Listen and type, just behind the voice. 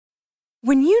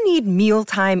When you need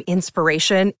mealtime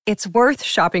inspiration, it's worth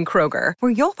shopping Kroger,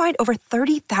 where you'll find over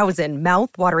 30,000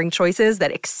 mouth-watering choices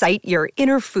that excite your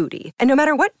inner foodie. And no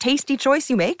matter what tasty choice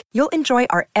you make, you'll enjoy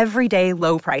our everyday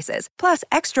low prices, plus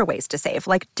extra ways to save,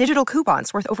 like digital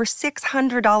coupons worth over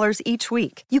 $600 each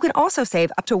week. You can also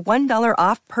save up to $1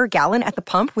 off per gallon at the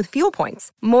pump with fuel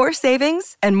points. More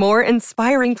savings and more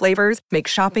inspiring flavors make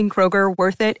shopping Kroger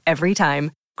worth it every time.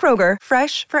 Kroger,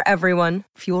 fresh for everyone.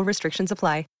 Fuel restrictions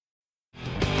apply.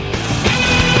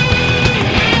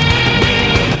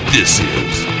 This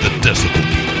is the Decibel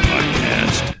Geek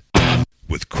Podcast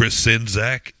with Chris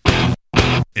Czynszak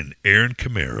and Aaron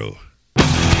Camaro.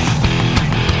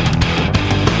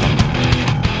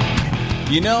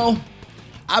 You know,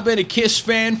 I've been a KISS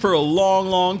fan for a long,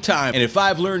 long time. And if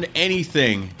I've learned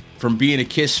anything from being a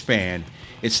KISS fan,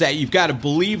 it's that you've got to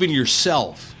believe in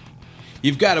yourself.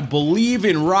 You've got to believe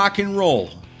in rock and roll.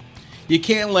 You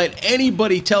can't let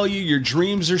anybody tell you your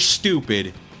dreams are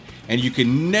stupid. And you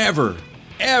can never,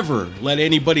 ever let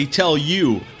anybody tell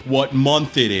you what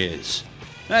month it is.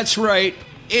 That's right,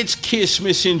 it's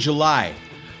Kissmas in July.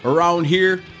 Around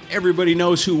here, everybody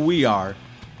knows who we are.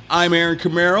 I'm Aaron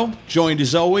Camaro, joined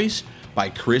as always by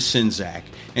Chris Czynszak.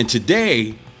 And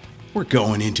today, we're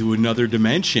going into another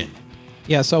dimension.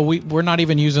 Yeah, so we're not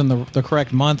even using the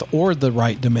correct month or the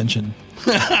right dimension.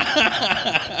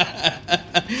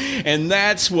 And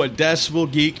that's what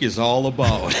Decibel Geek is all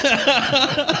about.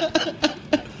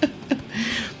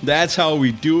 That's how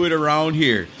we do it around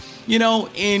here. You know,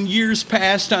 in years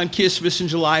past on Kissmas in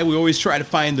July, we always try to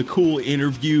find the cool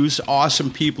interviews,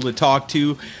 awesome people to talk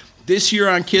to. This year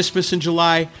on Kissmas in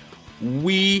July,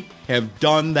 we have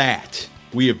done that.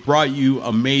 We have brought you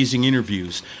amazing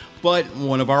interviews. But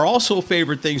one of our also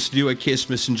favorite things to do at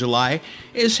Kissmas in July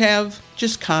is have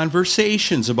just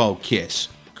conversations about Kiss.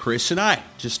 Chris and I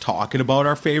just talking about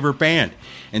our favorite band.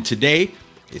 And today,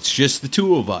 it's just the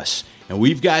two of us. And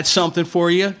we've got something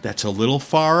for you that's a little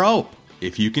far out,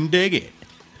 if you can dig it.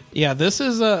 Yeah, this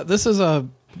is a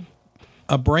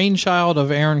brainchild of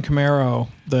Aaron Camaro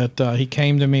that he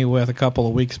came to me with a couple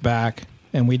of weeks back,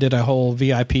 and we did a whole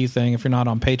VIP thing. If you're not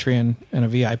on Patreon and a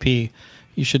VIP,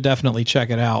 you should definitely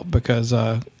check it out because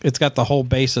it's got the whole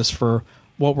basis for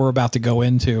what we're about to go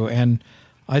into. And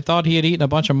I thought he had eaten a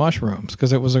bunch of mushrooms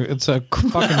because it's a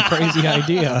fucking crazy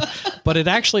idea, but it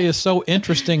actually is so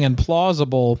interesting and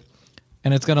plausible,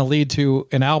 and it's going to lead to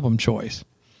an album choice.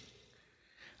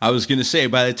 I was going to say,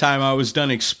 by the time I was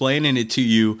done explaining it to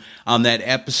you on that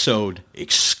episode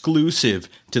exclusive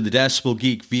to the Decibel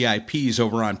Geek VIPs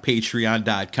over on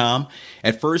Patreon.com,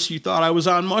 at first you thought I was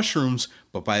on mushrooms,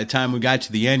 but by the time we got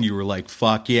to the end, you were like,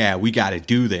 fuck yeah, we got to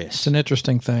do this. It's an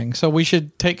interesting thing. So we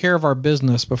should take care of our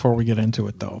business before we get into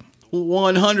it, though.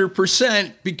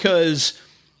 100%, because,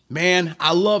 man,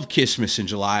 I love Kissmas in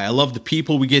July. I love the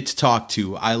people we get to talk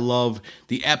to. I love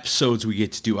the episodes we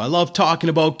get to do. I love talking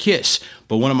about Kiss.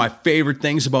 But one of my favorite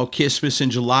things about Kissmas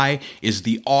in July is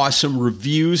the awesome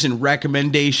reviews and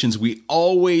recommendations we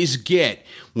always get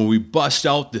when we bust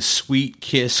out the sweet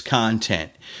Kiss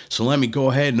content. So let me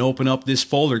go ahead and open up this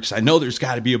folder because I know there's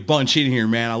got to be a bunch in here,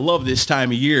 man. I love this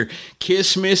time of year.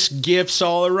 Kissmas gifts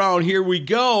all around. Here we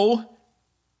go.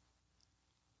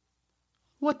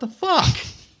 What the fuck?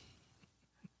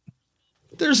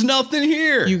 There's nothing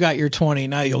here. You got your 20.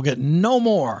 Now you'll get no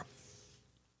more.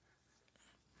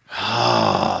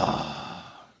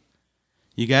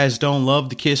 You guys don't love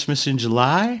the Kissmas in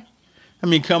July? I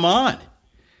mean, come on.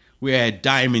 We had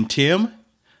Diamond Tim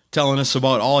telling us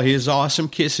about all his awesome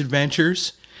Kiss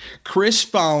adventures. Chris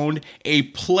found a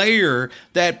player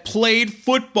that played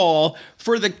football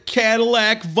for the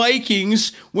Cadillac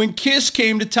Vikings when Kiss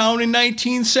came to town in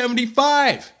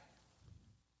 1975.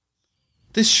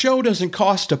 This show doesn't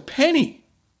cost a penny.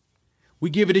 We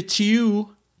give it to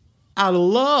you out of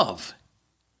love.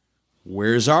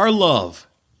 Where's our love?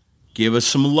 Give us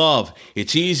some love.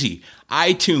 It's easy.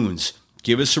 iTunes,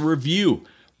 give us a review.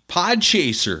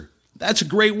 Podchaser, that's a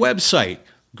great website.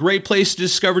 Great place to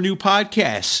discover new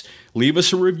podcasts. Leave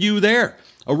us a review there.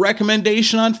 A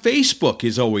recommendation on Facebook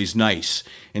is always nice.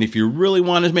 And if you really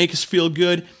want to make us feel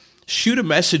good, shoot a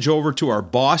message over to our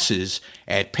bosses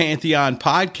at Pantheon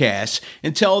Podcasts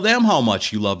and tell them how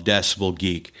much you love Decibel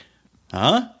Geek.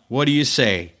 Huh? What do you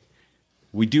say?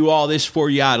 We do all this for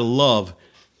you out of love.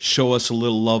 Show us a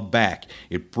little love back.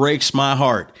 It breaks my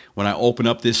heart when I open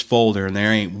up this folder and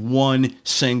there ain't one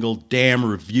single damn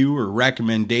review or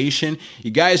recommendation.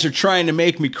 You guys are trying to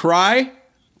make me cry,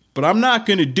 but I'm not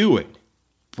going to do it.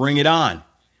 Bring it on.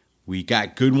 We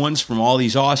got good ones from all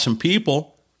these awesome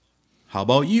people. How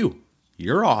about you?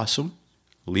 You're awesome.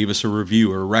 Leave us a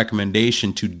review or a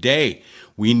recommendation today.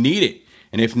 We need it.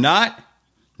 And if not,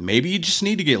 Maybe you just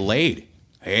need to get laid.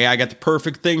 Hey, I got the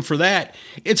perfect thing for that.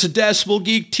 It's a Decibel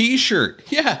Geek t-shirt.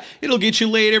 Yeah, it'll get you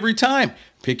laid every time.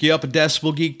 Pick you up a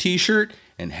Decibel Geek t-shirt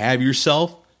and have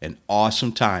yourself an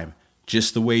awesome time,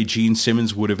 just the way Gene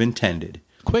Simmons would have intended.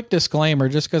 Quick disclaimer,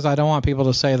 just because I don't want people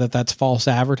to say that that's false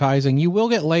advertising. You will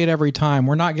get laid every time.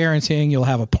 We're not guaranteeing you'll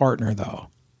have a partner, though.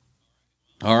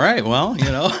 All right, well,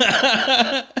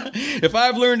 if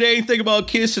I've learned anything about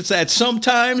Kiss, it's that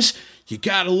sometimes you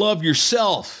gotta love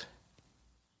yourself.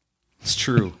 It's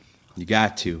true. You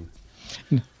got to.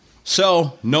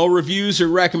 So, no reviews or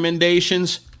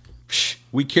recommendations.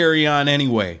 We carry on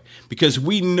anyway, because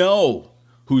we know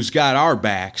who's got our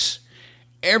backs.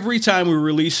 Every time we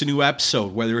release a new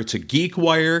episode, whether it's a Geek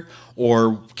Wire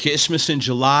or Kissmas in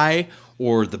July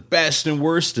or the best and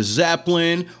worst of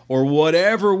Zeppelin or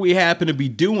whatever we happen to be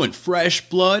doing, Fresh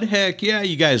Blood, heck yeah,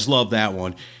 you guys love that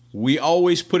one. We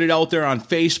always put it out there on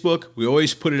Facebook. We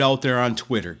always put it out there on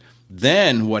Twitter.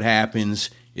 Then what happens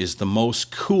is the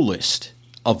most coolest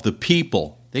of the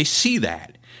people, they see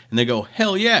that and they go,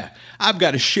 hell yeah, I've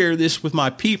got to share this with my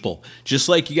people. Just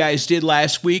like you guys did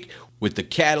last week with the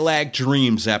Cadillac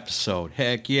Dreams episode.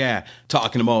 Heck yeah,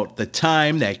 talking about the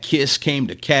time that Kiss came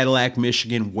to Cadillac,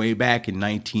 Michigan way back in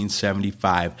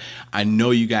 1975. I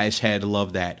know you guys had to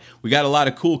love that. We got a lot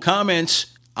of cool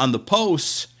comments on the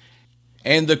posts,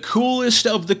 and the coolest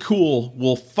of the cool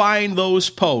will find those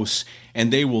posts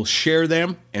and they will share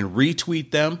them and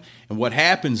retweet them. And what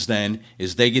happens then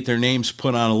is they get their names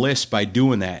put on a list by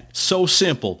doing that. So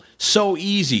simple, so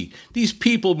easy. These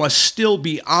people must still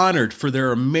be honored for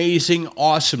their amazing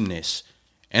awesomeness.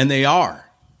 And they are,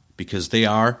 because they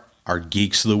are our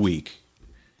Geeks of the Week.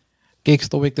 Geeks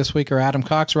of the Week this week are Adam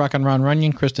Cox, Rock and Ron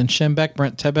Runyon, Kristen Schimbeck,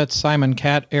 Brent Tibbetts, Simon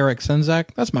Catt, Eric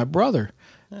Sinzak. That's my brother.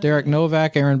 Derek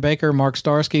Novak, Aaron Baker, Mark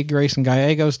Starsky, Grayson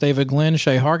Gallegos, David Glenn,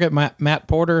 Shay Hargett, Matt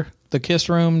Porter, The Kiss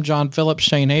Room, John Phillips,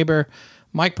 Shane Aber,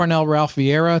 Mike Parnell, Ralph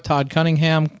Vieira, Todd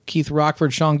Cunningham, Keith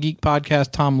Rockford, Sean Geek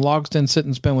Podcast, Tom Logston, Sit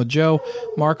and Spin with Joe,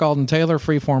 Mark Alden Taylor,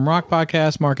 Freeform Rock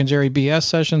Podcast, Mark and Jerry BS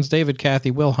Sessions, David Cathy,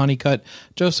 Will Honeycutt,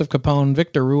 Joseph Capone,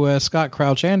 Victor Ruiz, Scott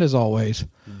Crouch, and as always,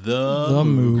 the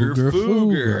Mooger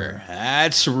Fooger.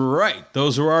 That's right.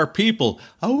 Those are our people.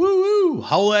 Oh, woo woo.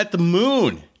 Howl at the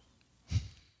moon.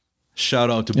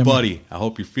 Shout out to Buddy. I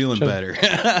hope you're feeling better.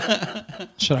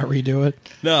 Should I redo it?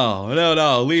 No.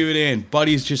 Leave it in.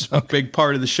 Buddy's just a big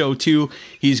part of the show, too.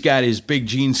 He's got his big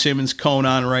Gene Simmons cone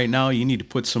on right now. You need to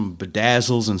put some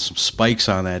bedazzles and some spikes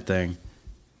on that thing.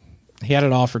 He had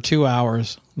it off for 2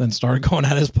 hours, then started going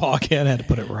out his pocket and had to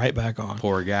put it right back on.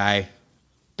 Poor guy.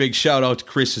 Big shout out to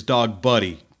Chris's dog,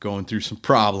 Buddy, going through some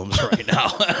problems right now.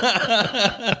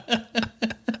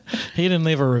 He didn't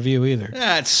leave a review either.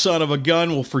 That son of a gun,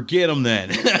 we'll forget him then.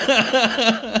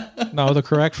 No, the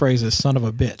correct phrase is son of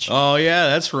a bitch. Oh, yeah,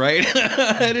 that's right.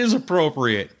 That is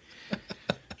appropriate.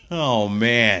 Oh,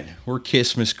 man, we're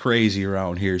Kissmas crazy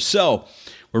around here. So,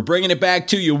 we're bringing it back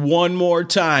to you one more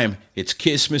time. It's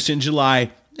Kissmas in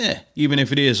July. Even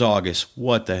if it is August,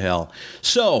 what the hell?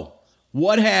 So,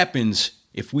 what happens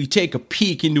if we take a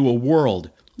peek into a world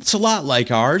that's a lot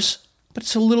like ours, but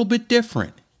it's a little bit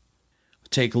different?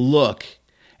 Take a look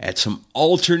at some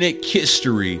alternate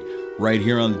KISStory right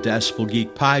here on the Decibel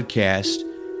Geek Podcast,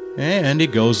 and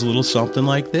it goes a little something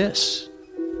like this.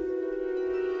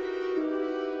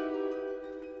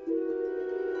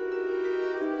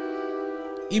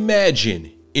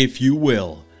 Imagine, if you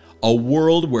will, a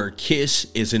world where Kiss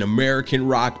is an American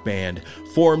rock band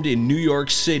formed in New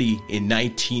York City in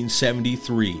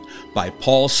 1973 by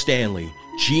Paul Stanley,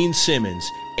 Gene Simmons,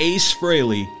 Ace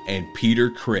Frehley, and Peter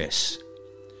Criss.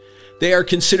 They are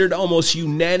considered almost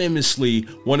unanimously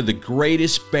one of the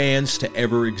greatest bands to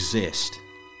ever exist.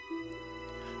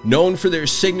 Known for their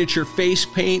signature face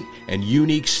paint and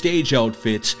unique stage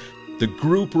outfits, the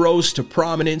group rose to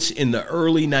prominence in the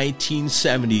early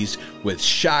 1970s with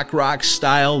shock rock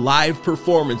style live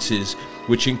performances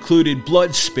which included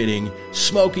blood spitting,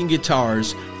 smoking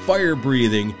guitars, fire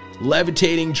breathing,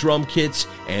 levitating drum kits,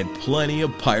 and plenty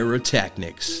of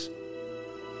pyrotechnics.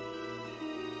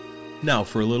 Now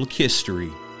for a little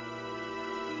KISStory.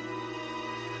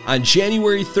 On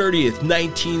January 30th,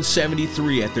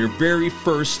 1973, at their very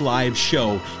first live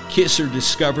show, Kiss are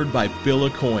discovered by Bill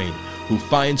Aucoin, who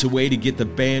finds a way to get the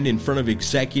band in front of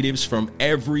executives from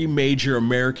every major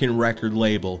American record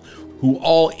label, who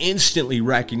all instantly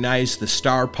recognize the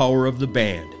star power of the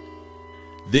band.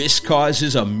 This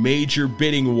causes a major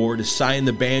bidding war to sign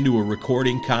the band to a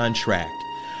recording contract.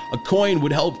 Aucoin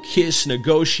would help Kiss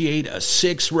negotiate a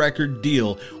 6-record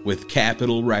deal with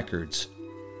Capitol Records.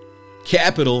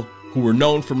 Capitol who were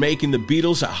known for making the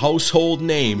Beatles a household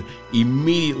name,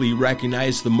 immediately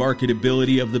recognized the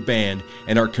marketability of the band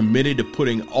and are committed to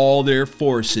putting all their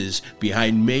forces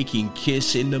behind making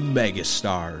Kiss into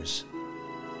megastars.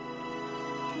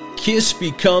 Kiss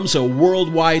becomes a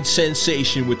worldwide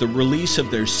sensation with the release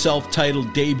of their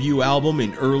self-titled debut album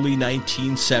in early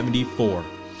 1974.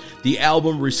 The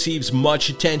album receives much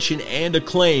attention and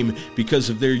acclaim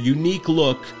because of their unique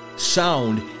look,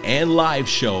 sound, and live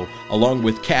show, along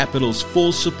with Capitol's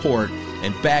full support,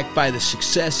 and backed by the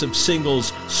success of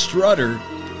singles Strutter,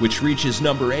 which reaches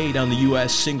number 8 on the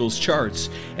U.S. singles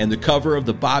charts, and the cover of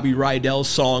the Bobby Rydell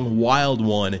song Wild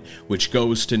One, which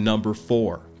goes to number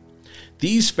 4.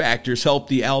 These factors helped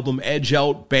the album edge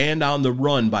out Band on the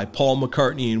Run by Paul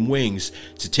McCartney and Wings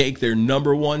to take their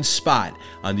number 1 spot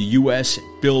on the U.S.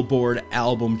 Billboard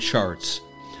album charts,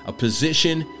 a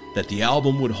position that the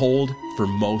album would hold for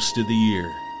most of the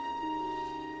year.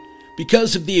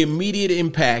 Because of the immediate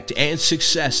impact and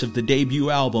success of the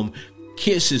debut album,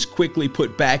 Kiss is quickly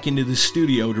put back into the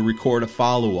studio to record a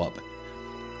follow-up.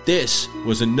 This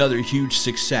was another huge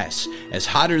success, as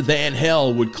Hotter Than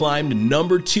Hell would climb to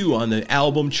number 2 on the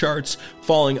album charts,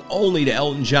 falling only to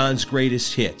Elton John's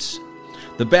greatest hits.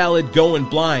 The ballad Goin'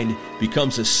 Blind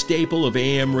becomes a staple of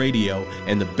AM radio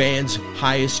and the band's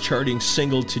highest charting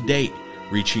single to date,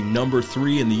 reaching number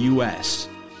 3 in the U.S.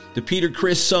 The Peter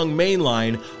Criss sung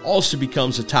Mainline also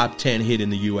becomes a top 10 hit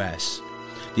in the U.S.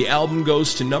 The album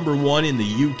goes to number 1 in the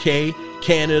UK,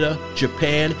 Canada,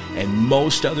 Japan, and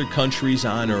most other countries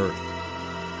on Earth.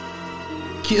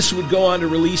 Kiss would go on to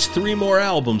release 3 more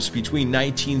albums between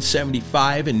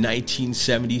 1975 and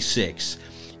 1976.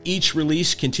 Each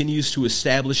release continues to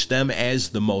establish them as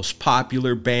the most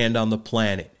popular band on the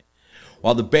planet.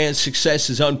 While the band's success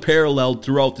is unparalleled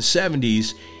throughout the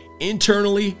 70s,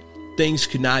 internally, things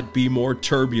could not be more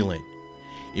turbulent.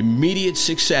 Immediate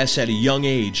success at a young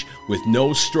age with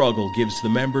no struggle gives the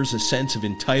members a sense of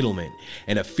entitlement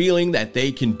and a feeling that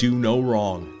they can do no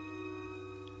wrong.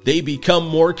 They become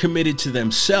more committed to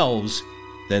themselves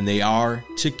than they are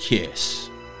to Kiss.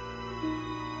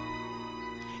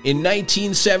 In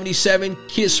 1977,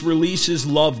 Kiss releases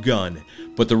Love Gun,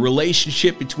 but the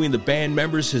relationship between the band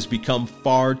members has become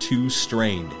far too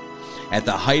strained. At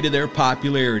the height of their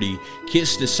popularity,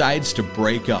 Kiss decides to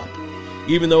break up,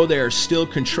 even though they are still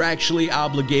contractually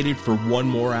obligated for 1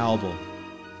 more album.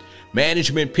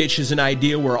 Management pitches an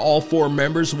idea where all 4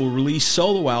 members will release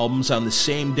solo albums on the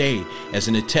same day as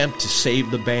an attempt to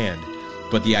save the band,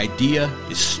 but the idea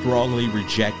is strongly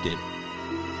rejected.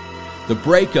 The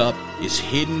breakup is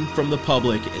hidden from the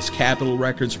public as Capitol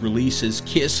Records releases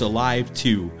Kiss Alive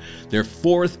 2, their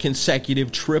 4th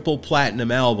consecutive triple platinum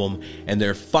album and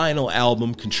their final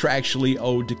album contractually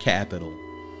owed to Capitol.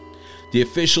 The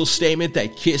official statement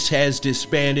that Kiss has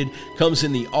disbanded comes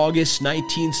in the August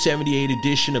 1978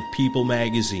 edition of People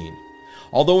magazine,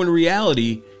 although in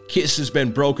reality, Kiss has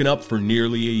been broken up for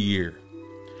nearly a year.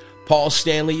 Paul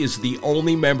Stanley is the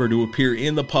only member to appear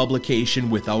in the publication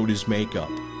without his makeup.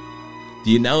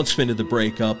 The announcement of the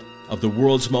breakup of the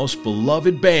world's most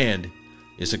beloved band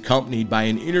is accompanied by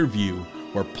an interview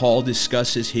where Paul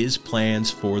discusses his plans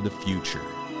for the future.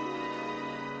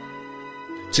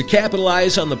 To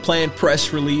capitalize on the planned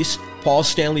press release, Paul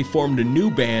Stanley formed a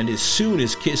new band as soon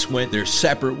as Kiss went their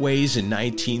separate ways in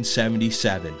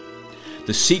 1977.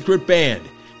 The Secret Band,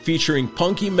 featuring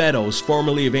Punky Meadows,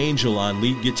 formerly of Angel, on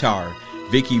lead guitar,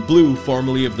 Vicky Blue,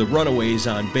 formerly of the Runaways,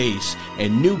 on bass,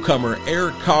 and newcomer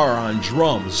Eric Carr on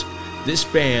drums. This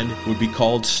band would be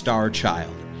called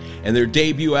Starchild, and their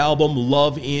debut album,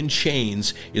 Love in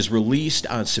Chains, is released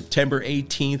on September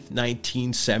 18,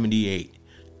 1978.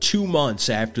 2 months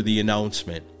after the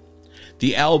announcement.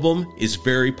 The album is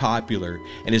very popular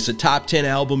and is a top 10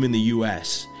 album in the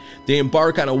U.S. They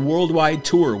embark on a worldwide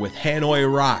tour with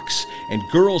Hanoi Rocks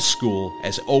and Girls' School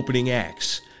as opening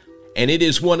acts, and it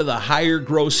is one of the higher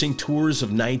grossing tours of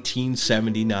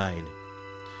 1979.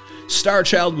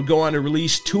 Starchild would go on to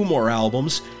release 2 more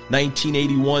albums,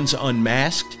 1981's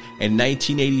Unmasked and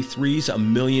 1983's A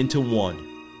Million to One.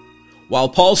 While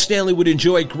Paul Stanley would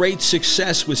enjoy great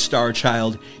success with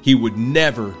Starchild, he would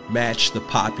never match the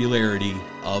popularity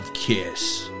of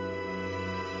Kiss.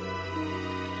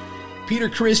 Peter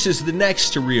Criss is the next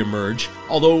to reemerge,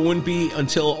 although it wouldn't be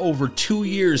until over 2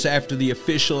 years after the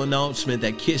official announcement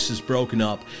that Kiss is broken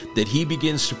up that he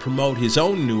begins to promote his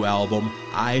own new album,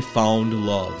 I Found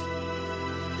Love.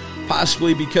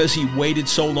 Possibly because he waited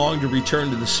so long to return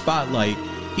to the spotlight,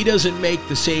 he doesn't make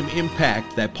the same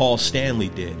impact that Paul Stanley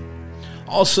did.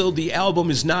 Also, the album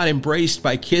is not embraced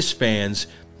by Kiss fans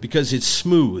because it's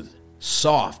smooth,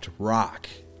 soft rock.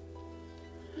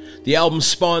 The album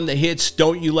spawned the hits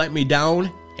Don't You Let Me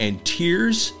Down and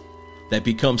Tears that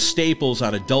become staples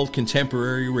on adult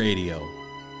contemporary radio.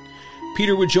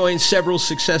 Peter would join several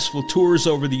successful tours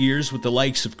over the years with the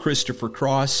likes of Christopher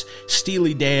Cross,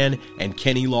 Steely Dan, and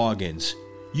Kenny Loggins,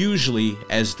 usually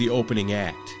as the opening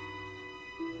act.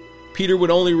 Peter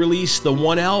would only release the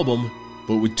one album,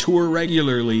 but would tour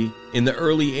regularly in the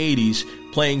early 80s,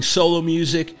 playing solo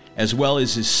music as well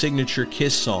as his signature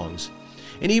Kiss songs.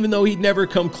 And even though he'd never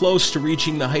come close to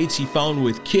reaching the heights he found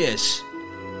with Kiss,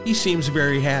 he seems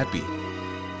very happy.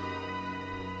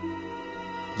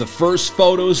 The first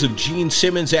photos of Gene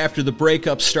Simmons after the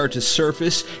breakup start to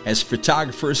surface as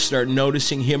photographers start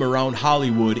noticing him around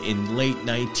Hollywood in late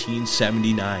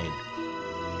 1979.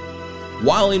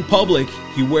 While in public,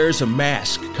 he wears a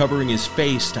mask covering his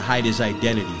face to hide his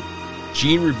identity.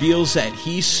 Gene reveals that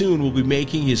he soon will be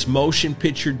making his motion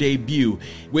picture debut,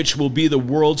 which will be the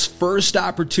world's first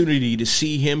opportunity to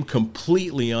see him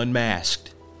completely unmasked.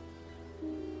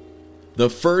 The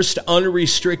first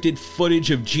unrestricted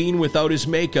footage of Gene without his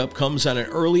makeup comes on an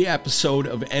early episode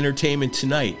of Entertainment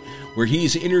Tonight, where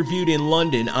he's interviewed in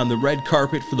London on the red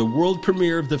carpet for the world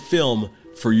premiere of the film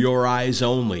For Your Eyes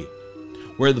Only,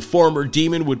 where the former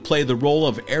demon would play the role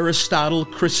of Aristotle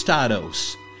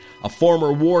Christados, a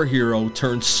former war hero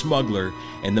turned smuggler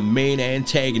and the main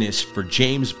antagonist for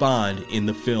James Bond in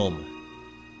the film.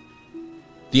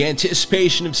 The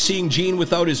anticipation of seeing Gene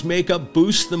without his makeup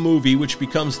boosts the movie, which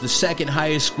becomes the second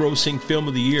highest grossing film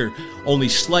of the year, only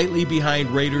slightly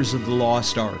behind Raiders of the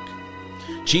Lost Ark.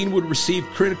 Gene would receive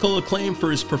critical acclaim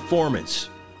for his performance.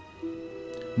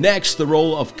 Next, the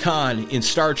role of Khan in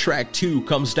Star Trek II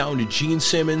comes down to Gene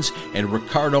Simmons and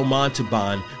Ricardo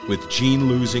Montalban, with Gene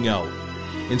losing out.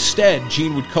 Instead,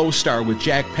 Gene would co-star with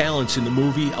Jack Palance in the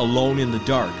movie Alone in the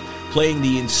Dark, playing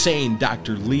the insane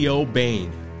Dr. Leo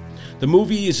Bain. The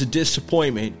movie is a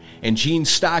disappointment, and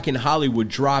Gene's stock in Hollywood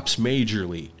drops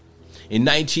majorly. In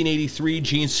 1983,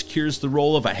 Gene secures the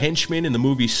role of a henchman in the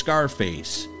movie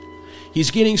Scarface.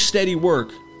 He's getting steady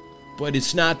work, but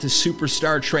it's not the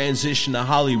superstar transition to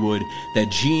Hollywood that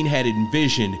Gene had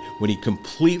envisioned when he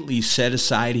completely set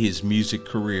aside his music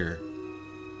career.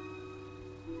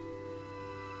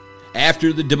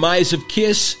 After the demise of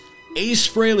Kiss, Ace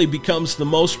Frehley becomes the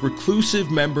most reclusive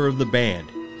member of the band.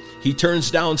 He turns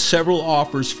down several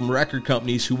offers from record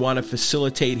companies who want to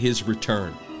facilitate his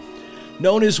return.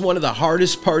 Known as one of the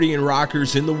hardest partying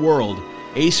rockers in the world,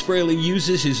 Ace Frehley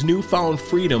uses his newfound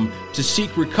freedom to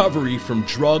seek recovery from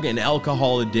drug and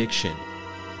alcohol addiction.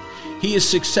 He is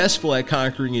successful at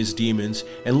conquering his demons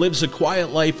and lives a quiet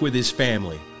life with his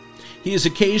family. He is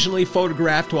occasionally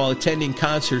photographed while attending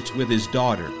concerts with his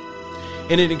daughter.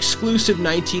 In an exclusive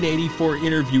 1984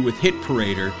 interview with Hit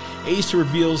Parader, Ace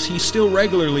reveals he still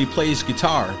regularly plays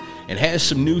guitar and has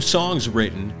some new songs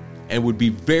written and would be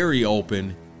very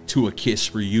open to a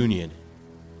Kiss reunion.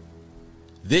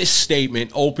 This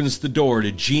statement opens the door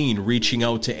to Gene reaching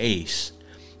out to Ace.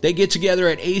 They get together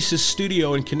at Ace's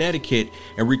studio in Connecticut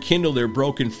and rekindle their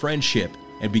broken friendship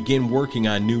and begin working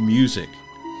on new music.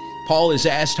 Paul is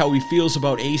asked how he feels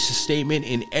about Ace's statement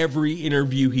in every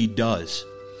interview he does.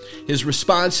 His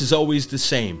response is always the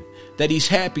same, that he's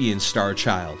happy in Star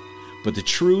Child, but the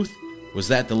truth was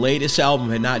that the latest album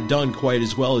had not done quite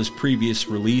as well as previous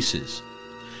releases.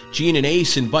 Gene and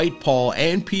Ace invite Paul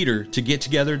and Peter to get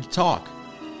together to talk.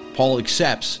 Paul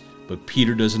accepts, but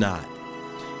Peter does not.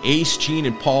 Ace, Gene,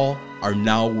 and Paul are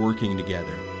now working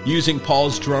together, using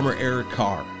Paul's drummer Eric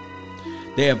Carr.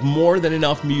 They have more than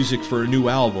enough music for a new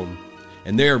album,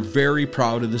 and they are very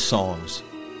proud of the songs.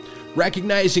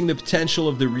 Recognizing the potential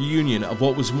of the reunion of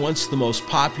what was once the most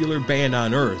popular band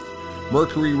on earth,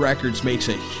 Mercury Records makes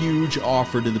a huge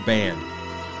offer to the band,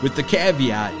 with the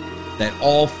caveat that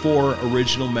all 4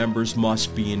 original members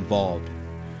must be involved.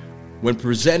 When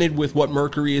presented with what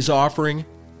Mercury is offering,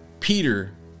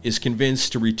 Peter is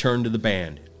convinced to return to the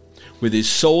band, with his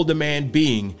sole demand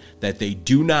being that they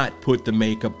do not put the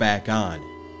makeup back on.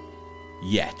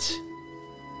 Yet.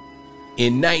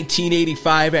 In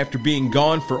 1985, after being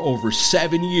gone for over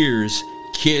 7 years,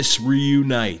 Kiss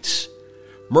reunites.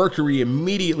 Mercury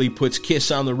immediately puts Kiss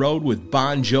on the road with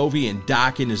Bon Jovi and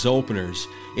Dokken as openers.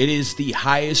 It is the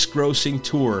highest grossing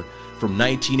tour from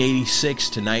 1986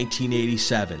 to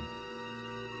 1987.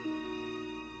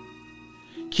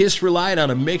 Kiss relied on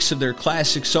a mix of their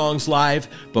classic songs live,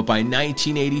 but by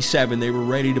 1987 they were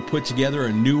ready to put together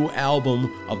a new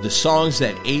album of the songs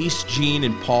that Ace, Gene,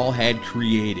 and Paul had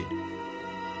created.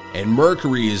 And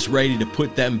Mercury is ready to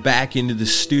put them back into the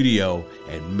studio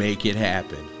and make it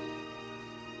happen.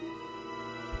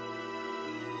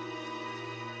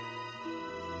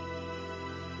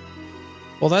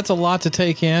 Well, that's a lot to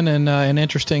take in, and an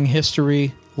interesting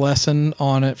history lesson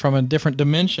on it from a different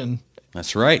dimension.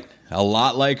 That's right. A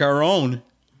lot like our own,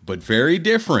 but very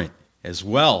different as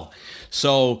well.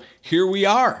 So here we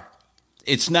are.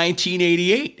 It's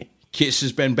 1988. Kiss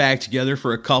has been back together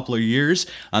for a couple of years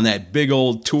on that big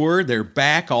old tour. They're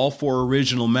back, all 4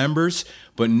 original members.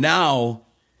 But now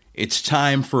it's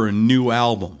time for a new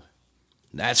album.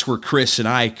 That's where Chris and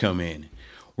I come in.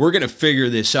 We're going to figure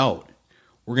this out.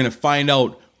 We're going to find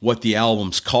out what the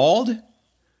album's called,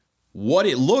 what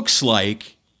it looks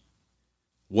like,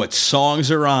 what songs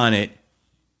are on it,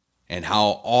 and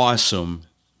how awesome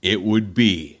it would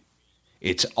be.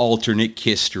 It's alternate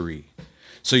KISStory.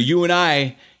 So you and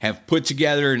I have put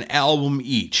together an album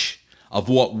each of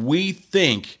what we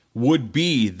think would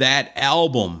be that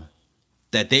album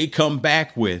that they come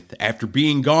back with after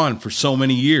being gone for so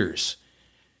many years.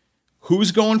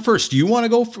 Who's going first? Do you want to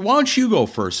go? Why don't you go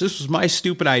first? This was my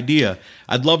stupid idea.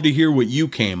 I'd love to hear what you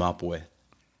came up with.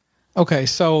 Okay,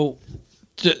 so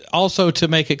also to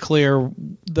make it clear,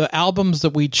 the albums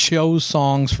that we chose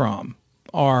songs from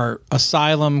are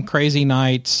Asylum, Crazy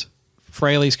Nights,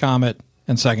 Fraley's Comet,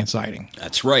 and Second Sighting.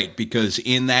 That's right, because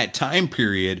in that time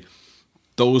period,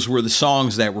 those were the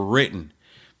songs that were written.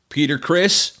 Peter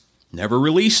Criss never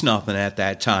released nothing at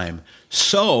that time.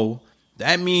 So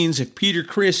that means if Peter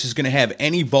Criss is going to have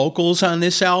any vocals on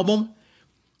this album,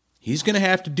 he's going to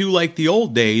have to do like the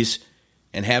old days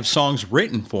and have songs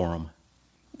written for him.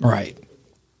 Right.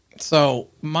 So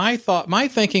my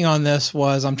thinking on this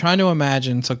was, I'm trying to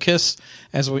imagine. So Kiss,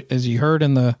 as you heard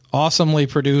in the awesomely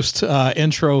produced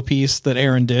intro piece that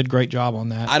Aaron did, great job on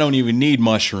that. I don't even need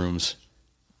mushrooms.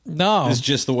 No, it's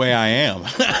just the way I am.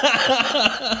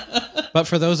 But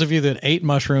for those of you that ate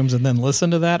mushrooms and then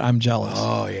listened to that, I'm jealous.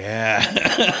 Oh yeah.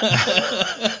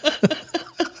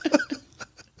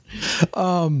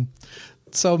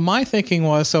 So my thinking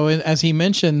was, as he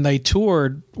mentioned, they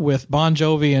toured with Bon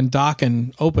Jovi and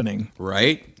Dokken opening.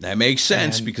 Right. That makes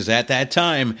sense because at that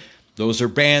time, those are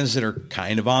bands that are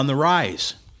kind of on the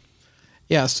rise.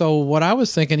 Yeah, so what I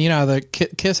was thinking, the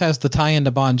Kiss has the tie-in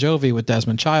to Bon Jovi with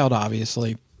Desmond Child,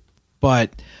 obviously.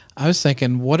 But I was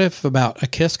thinking, what if about a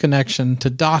Kiss connection to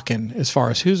Dokken as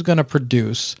far as who's going to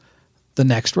produce the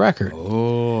next record?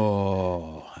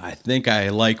 Oh, I think I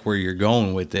like where you're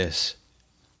going with this.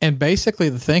 And basically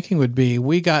the thinking would be,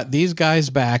 we got these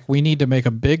guys back. We need to make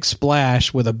a big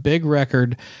splash with a big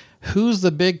record. Who's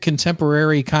the big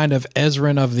contemporary kind of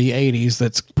Ezrin of the 80s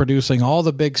that's producing all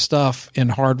the big stuff in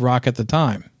hard rock at the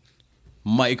time?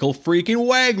 Michael freaking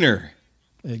Wagner.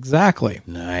 Exactly.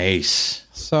 Nice.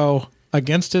 So,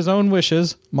 against his own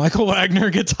wishes, Michael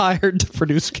Wagner gets hired to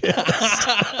produce Kiss.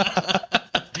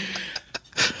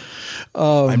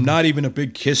 I'm not even a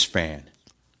big Kiss fan.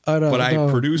 But I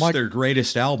produced their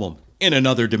greatest album in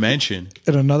another dimension.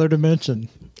 In another dimension.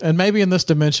 And maybe in this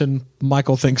dimension,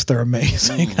 Michael thinks they're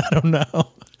amazing. I don't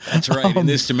know. That's right. In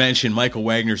this dimension, Michael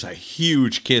Wagner's a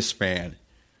huge Kiss fan.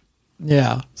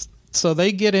 Yeah. So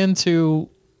they get into...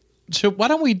 So why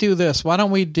don't we do this? Why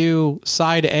don't we do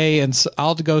side A, and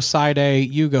I'll go side A,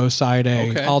 you go side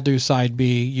A. Okay. I'll do side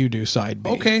B, you do side B.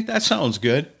 Okay, that sounds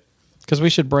good. Because we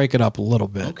should break it up a little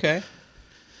bit. Okay.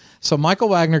 So Michael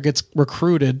Wagner gets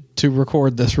recruited to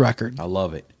record this record. I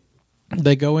love it.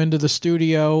 They go into the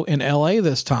studio in L.A.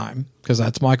 this time, because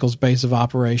that's Michael's base of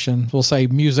operation. We'll say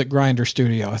Music Grinder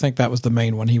Studio. I think that was the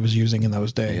main one he was using in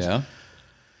those days. Yeah.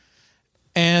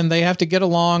 And they have to get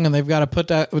along, and they've got to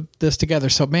put this together.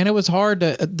 So, man, it was hard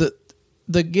to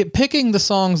picking the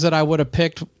songs that I would have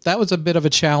picked. That was a bit of a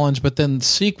challenge, but then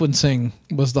sequencing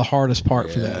was the hardest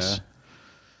part for this.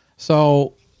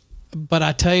 So, but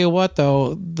I tell you what,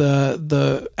 though,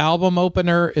 the album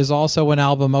opener is also an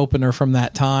album opener from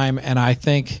that time, and I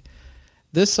think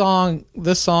this song, and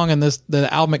the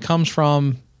album it comes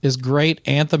from is great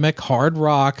anthemic hard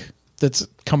rock that's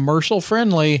commercial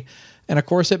friendly. And, of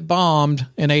course, it bombed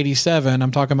in 87.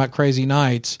 I'm talking about Crazy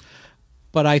Nights.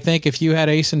 But I think if you had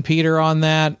Ace and Peter on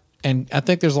that, and I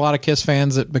think there's a lot of Kiss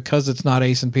fans that because it's not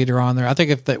Ace and Peter on there, I think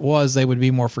if it was, they would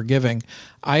be more forgiving.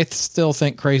 I still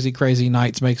think Crazy, Crazy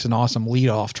Nights makes an awesome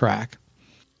lead-off track.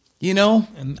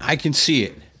 And I can see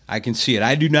it.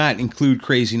 I do not include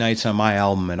Crazy Nights on my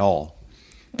album at all.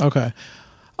 Okay.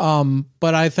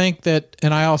 But I think that,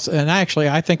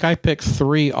 I think I picked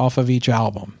 3 off of each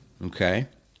album. Okay.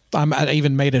 I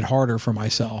even made it harder for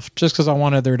myself just because I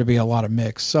wanted there to be a lot of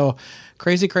mix. So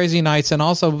Crazy, Crazy Nights. And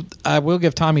also I will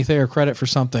give Tommy Thayer credit for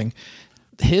something.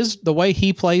 The way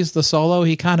he plays the solo,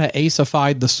 he kind of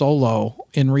acified the solo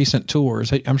in recent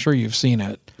tours. I'm sure you've seen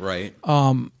it. Right.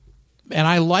 and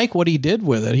I like what he did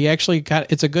with it. He actually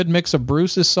it's a good mix of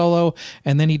Bruce's solo,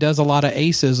 and then he does a lot of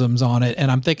Ace-isms on it.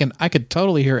 And I'm thinking I could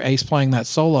totally hear Ace playing that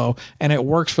solo, and it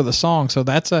works for the song. So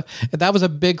that was a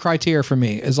big criteria for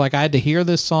me. Is like I had to hear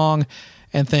this song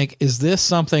and think, is this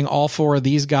something all four of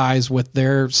these guys with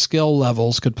their skill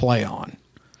levels could play on?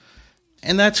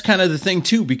 And that's kind of the thing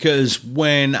too, because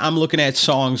when I'm looking at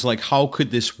songs like how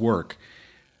could this work,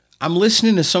 I'm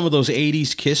listening to some of those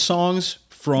 80s Kiss songs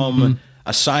from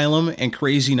Asylum and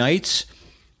Crazy Nights,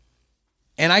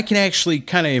 and I can actually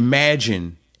kind of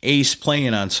imagine Ace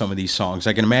playing on some of these songs.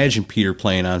 I can imagine Peter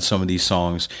playing on some of these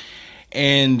songs.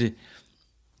 And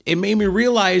it made me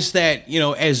realize that, you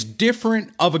know, as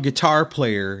different of a guitar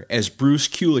player as Bruce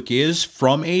Kulick is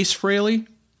from Ace Frehley,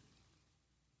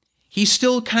 he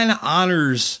still kind of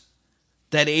honors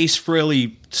that Ace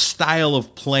Frehley style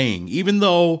of playing, even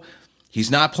though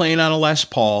he's not playing on a Les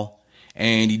Paul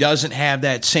and he doesn't have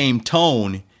that same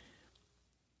tone.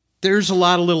 There's a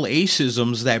lot of little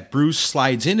Ace-isms that Bruce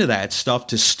slides into that stuff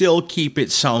to still keep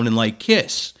it sounding like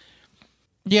Kiss.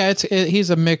 Yeah, he's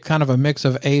kind of a mix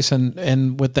of Ace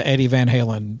and with the Eddie Van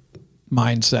Halen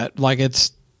mindset.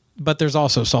 But there's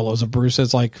also solos of Bruce.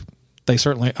 It's like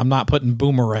I'm not putting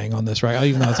Boomerang on this, right?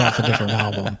 Even though it's off a different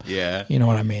album. Yeah. You know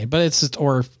what I mean? But it's just,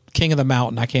 or King of the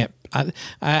Mountain.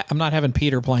 I'm not having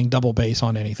Peter playing double bass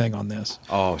on anything on this.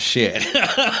 Oh, shit.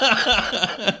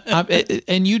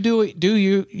 And you do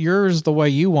yours the way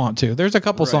you want to. There's a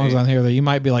couple songs on here that you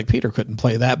might be like, Peter couldn't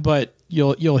play that, but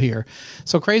you'll hear.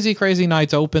 So Crazy Crazy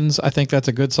Nights opens. I think that's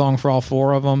a good song for all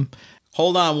four of them.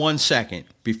 Hold on 1 second.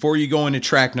 Before you go into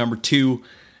track number 2,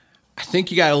 I think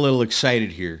you got a little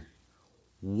excited here.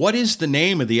 What is the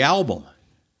name of the album?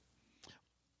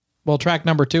 Well, track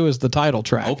number 2 is the title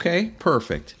track. Okay,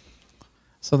 perfect.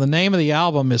 So the name of the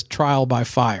album is Trial by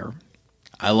Fire.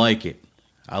 I like it.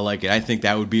 I think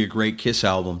that would be a great Kiss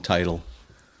album title.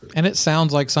 And it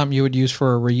sounds like something you would use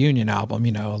for a reunion album.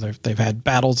 You know, they've had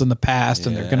battles in the past,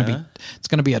 and it's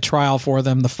going to be a trial for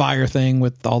them. The fire thing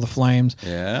with all the flames.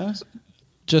 Yeah,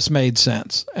 just made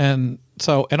sense. And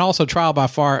also Trial by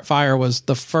Fire was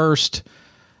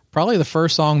probably the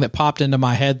first song that popped into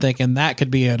my head, thinking that could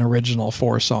be an original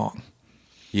 4 song.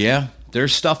 Yeah,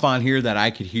 there's stuff on here that I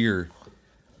could hear.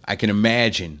 I can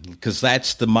imagine, because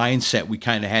that's the mindset we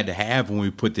kind of had to have when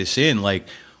we put this in. Like,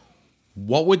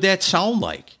 what would that sound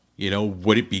like? You know,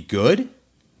 would it be good?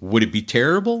 Would it be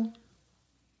terrible?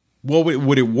 Well,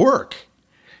 would it work?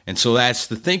 And so that's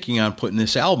the thinking on putting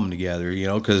this album together, you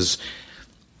know, because,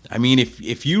 I mean,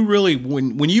 if you really,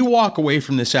 when you walk away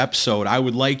from this episode, I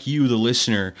would like you, the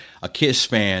listener, a Kiss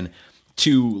fan,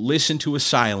 to listen to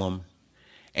Asylum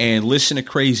and listen to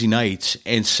Crazy Nights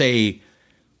and say,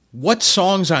 what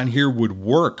songs on here would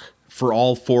work for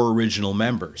all 4 original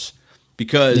members?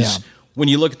 Because when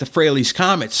you look at the Fraley's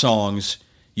Comet songs,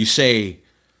 you say,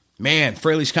 man,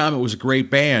 Fraley's Comet was a great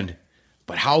band,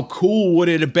 but how cool would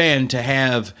it have been to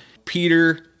have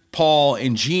Peter, Paul,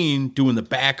 and Gene doing the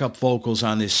backup vocals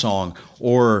on this song,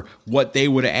 or what they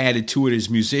would have added to it as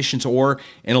musicians, or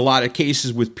in a lot of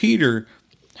cases with Peter,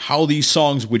 how these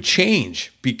songs would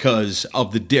change because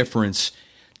of the difference.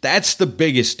 That's the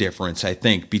biggest difference, I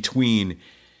think, between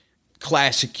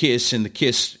classic Kiss and the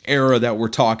Kiss era that we're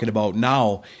talking about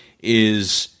now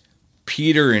is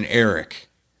Peter and Eric.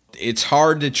 It's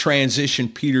hard to transition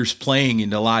Peter's playing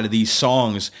into a lot of these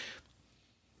songs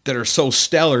that are so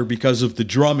stellar because of the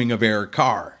drumming of Eric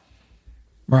Carr.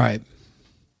 Right.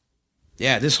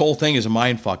 Yeah, this whole thing is a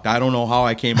mindfuck. I don't know how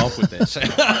I came up with this.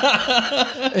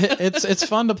 It's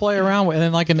fun to play around with,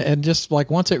 and just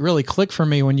like once it really clicked for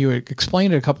me when you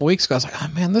explained it a couple weeks ago, I was like, oh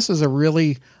man, this is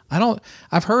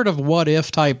I've heard of what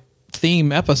if type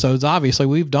theme episodes. Obviously,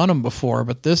 we've done them before,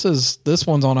 but this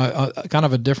one's on a kind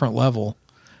of a different level.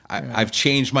 I've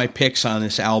changed my picks on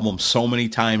this album so many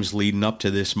times leading up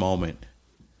to this moment.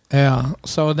 Yeah.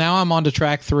 So now I'm on to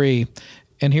track 3.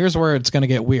 And here's where it's going to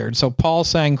get weird. So Paul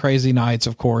sang Crazy Nights,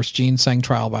 of course. Gene sang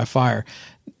Trial by Fire.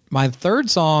 My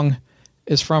third song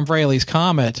is from Fraley's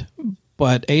Comet,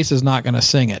 but Ace is not going to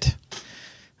sing it.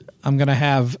 I'm going to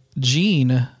have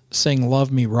Gene sing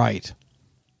Love Me Right.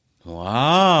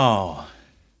 Wow.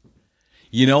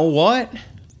 You know what?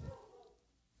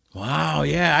 Wow,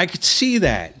 yeah, I could see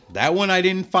that. That one I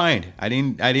didn't find. I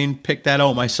didn't pick that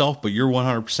out myself, but you're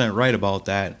 100% right about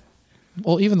that.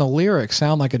 Well, even the lyrics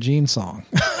sound like a Gene song.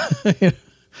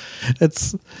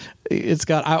 It's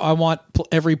got I want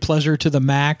every pleasure to the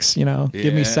max, you know.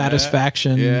 Give me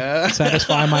satisfaction,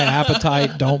 satisfy my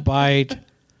appetite, don't bite.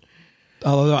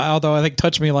 Although I think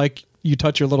touch me like you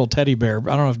touch your little teddy bear. I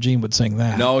don't know if Gene would sing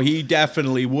that. No, he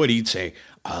definitely would. He'd say,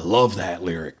 I love that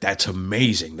lyric. That's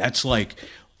amazing. That's like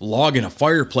logging a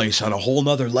fireplace on a whole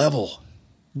nother level.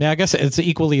 Yeah, I guess it's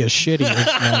equally as shitty as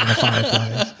Logging a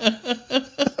Fireplace.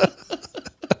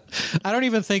 I don't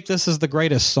even think this is the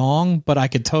greatest song, but I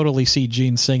could totally see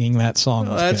Gene singing that song.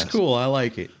 Oh, that's cool. I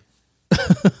like it.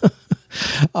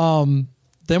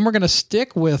 Then we're going to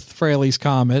stick with Fraley's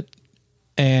Comet,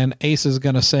 and Ace is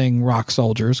going to sing Rock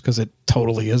Soldiers because it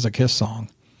totally is a Kiss song.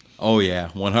 Oh, yeah,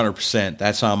 100%.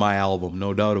 That's on my album,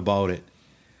 no doubt about it.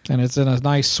 And it's in a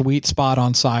nice sweet spot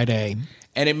on side A.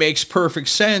 And it makes perfect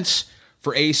sense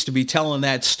for Ace to be telling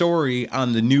that story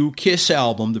on the new Kiss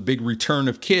album, the big return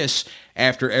of Kiss,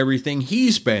 after everything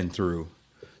he's been through.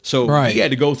 So he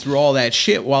had to go through all that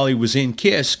shit while he was in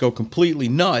Kiss, go completely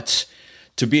nuts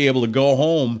to be able to go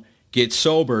home, get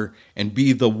sober, and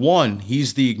be the one.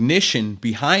 He's the ignition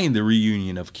behind the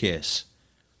reunion of Kiss.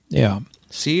 Yeah.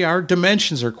 See, our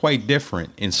dimensions are quite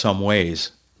different in some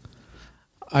ways.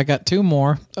 I got two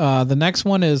more. The next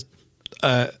one is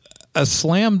a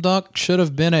slam dunk should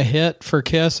have been a hit for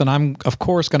Kiss, and I'm, of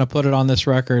course, going to put it on this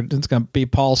record. It's going to be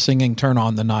Paul singing Turn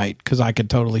on the Night, because I could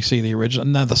totally see the original.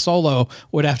 Now, the solo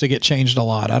would have to get changed a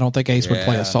lot. I don't think Ace would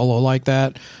play a solo like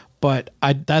that. But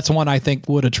that's one I think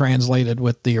would have translated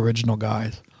with the original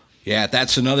guys. Yeah,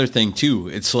 that's another thing, too.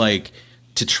 It's like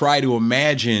to try to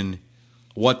imagine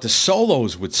what the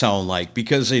solos would sound like.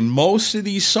 Because in most of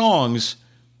these songs,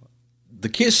 the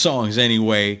Kiss songs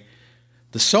anyway,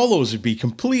 the solos would be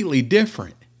completely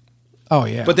different. Oh,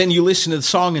 yeah. But then you listen to the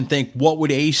song and think, what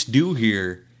would Ace do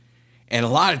here? And a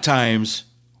lot of times,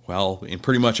 well, in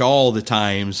pretty much all the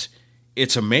times,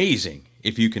 it's amazing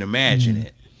if you can imagine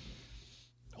it.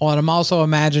 Well, and I'm also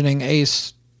imagining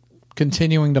Ace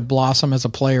continuing to blossom as a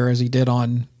player as he did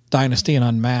on Dynasty and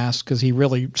Unmasked, because he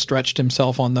really stretched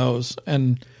himself on those.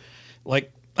 And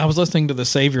like, I was listening to the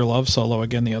Save Your Love solo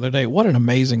again the other day. What an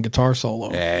amazing guitar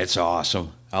solo. Yeah, it's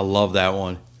awesome. I love that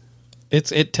one.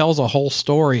 It tells a whole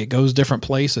story. It goes different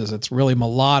places. It's really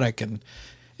melodic. And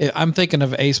I'm thinking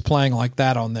of Ace playing like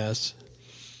that on this.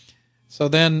 So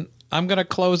then I'm going to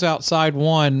close out side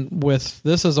one with,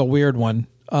 this is a weird one.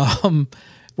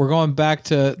 We're going back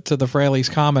to the Fraley's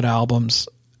Comet albums.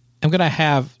 I'm going to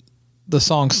have the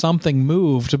song Something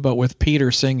Moved, but with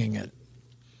Peter singing it.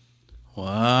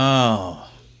 Wow.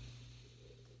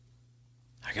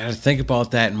 I got to think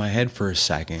about that in my head for a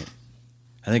second.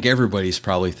 I think everybody's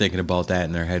probably thinking about that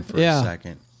in their head for a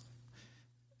second.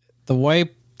 The way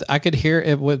I could hear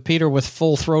it with Peter with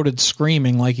full-throated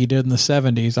screaming like he did in the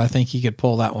 70s, I think he could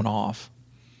pull that one off.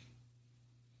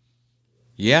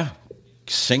 Yeah.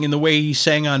 Singing the way he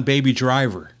sang on Baby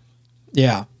Driver.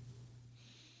 Yeah.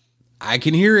 I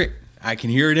can hear it. I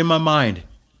can hear it in my mind.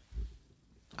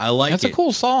 I like it. That's a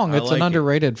cool song. It's an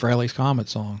underrated Fraley's Comet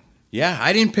song. Yeah,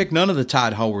 I didn't pick none of the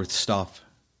Todd Howarth stuff.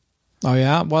 Oh,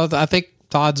 yeah? Well, I think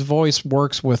Todd's voice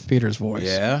works with Peter's voice.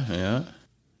 Yeah.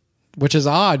 Which is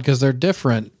odd because they're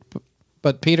different.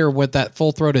 But Peter, with that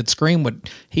full-throated scream,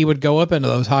 would go up into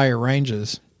those higher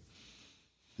ranges.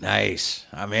 Nice.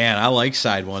 Oh, man, I like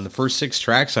side one. The first 6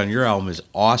 tracks on your album is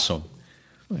awesome.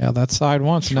 Yeah, that's side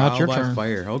one. So now it's your turn.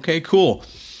 Fire. Okay, cool.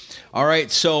 All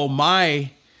right, so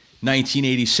my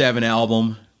 1987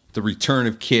 album, The Return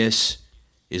of Kiss,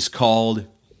 is called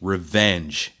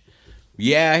Revenge.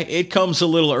 Yeah, it comes a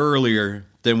little earlier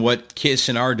than what Kiss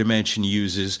in Our Dimension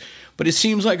uses, but it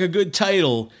seems like a good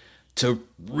title to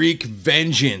wreak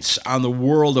vengeance on the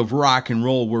world of rock and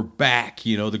roll. We're back,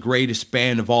 the greatest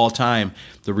band of all time.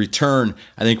 The Return,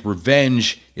 I think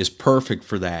Revenge is perfect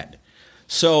for that.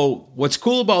 So what's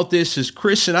cool about this is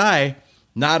Chris and I,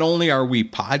 not only are we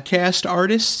podcast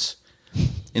artists,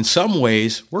 in some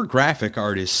ways, we're graphic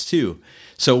artists too.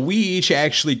 So we each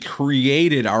actually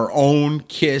created our own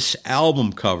Kiss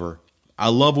album cover. I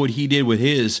love what he did with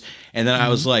his, and then I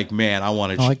was like, man, I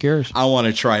want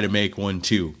to try to make one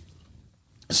too.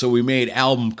 So we made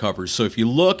album covers. So if you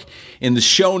look in the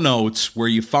show notes where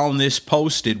you found this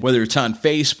posted, whether it's on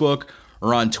Facebook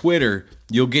or on Twitter,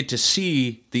 you'll get to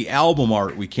see the album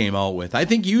art we came out with. I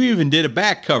think you even did a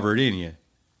back cover, didn't you?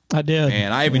 I did.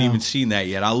 And I haven't even seen that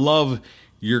yet. I love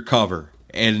your cover.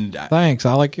 And thanks.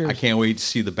 I like yours. I can't wait to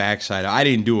see the backside. I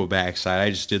didn't do a backside. I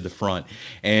just did the front.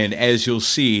 And as you'll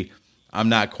see, I'm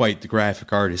not quite the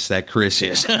graphic artist that Chris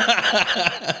is.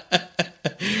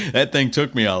 That thing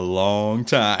took me a long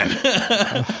time.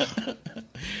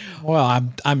 Well,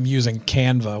 I'm using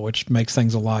Canva, which makes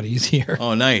things a lot easier.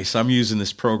 Oh, nice. I'm using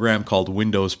this program called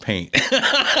Windows Paint.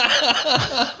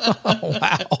 Oh,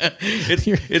 wow.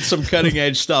 It's some cutting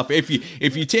edge stuff. If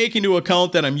you take into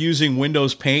account that I'm using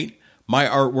Windows Paint, my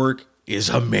artwork is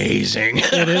amazing.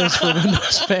 It is for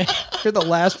Windows Phone. You're the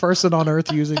last person on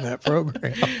earth using that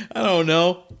program. I don't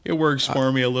know. It works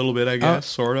for me a little bit, I guess,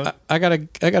 sort of. I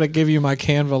gotta give you my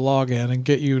Canva login and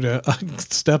get you to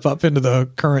step up into the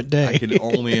current day. I can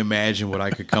only imagine what I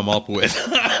could come up with.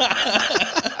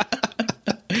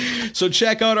 So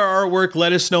check out our artwork.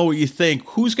 Let us know what you think.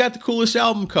 Who's got the coolest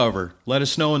album cover? Let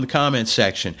us know in the comments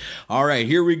section. All right,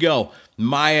 here we go.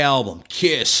 My album,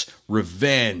 Kiss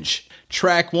Revenge.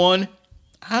 Track 1,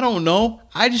 I don't know.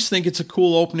 I just think it's a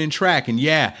cool opening track. And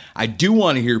yeah, I do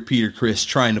want to hear Peter Criss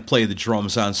trying to play the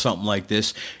drums on something like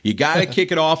this. You got to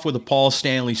kick it off with a Paul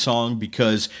Stanley song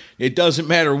because it doesn't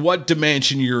matter what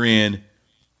dimension you're in,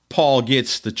 Paul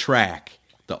gets the track,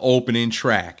 the opening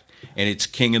track. And it's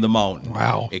King of the Mountain.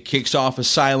 Wow. It kicks off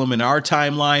Asylum in our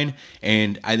timeline,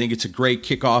 and I think it's a great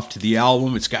kickoff to the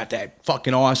album. It's got that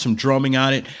fucking awesome drumming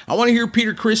on it. I want to hear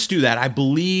Peter Criss do that. I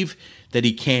believe that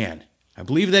he can.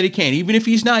 Even if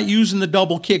he's not using the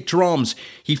double kick drums,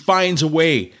 he finds a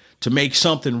way to make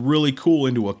something really cool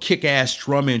into a kick-ass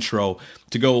drum intro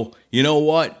to go, you know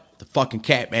what? The fucking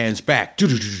Catman's back.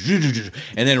 And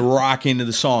then rock into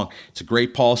the song. It's a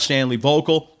great Paul Stanley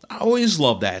vocal. I always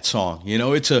love that song. You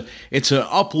know, it's an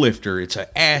uplifter, it's an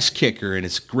ass kicker, and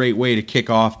it's a great way to kick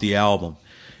off the album.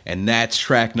 And that's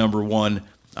track number 1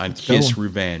 on Kiss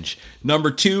Revenge. Number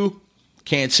 2,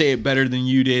 can't say it better than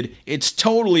you did. It's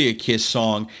totally a Kiss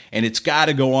song, and it's got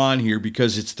to go on here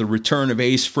because it's the return of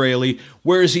Ace Frehley.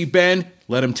 Where has he been?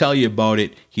 Let him tell you about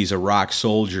it. He's a rock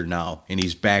soldier now, and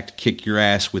he's back to kick your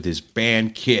ass with his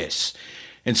band Kiss.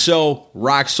 And so,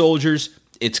 Rock Soldiers,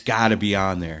 it's got to be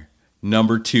on there.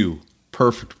 Number 2,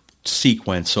 perfect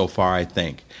sequence so far, I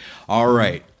think. All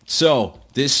right, so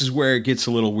this is where it gets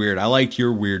a little weird. I liked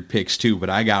your weird picks too, but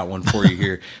I got one for you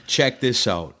here. Check this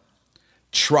out.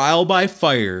 Trial by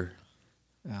Fire,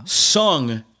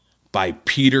 sung by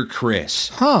Peter Criss.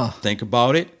 Huh. Think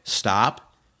about it.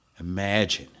 Stop.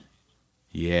 Imagine.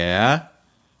 Yeah.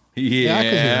 I can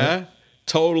hear it.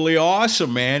 Totally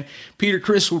awesome, man. Peter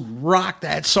Criss would rock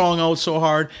that song out so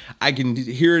hard. I can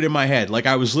hear it in my head. Like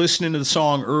I was listening to the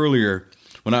song earlier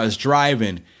when I was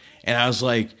driving, and I was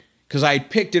like, because I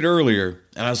had picked it earlier,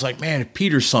 and I was like, man, if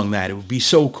Peter sung that, it would be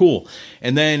so cool.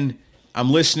 And then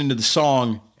I'm listening to the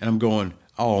song, and I'm going,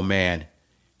 oh, man,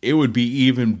 it would be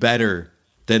even better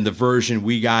than the version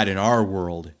we got in our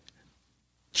world.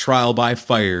 Trial by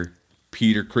Fire,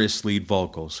 Peter Criss lead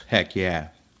vocals. Heck yeah.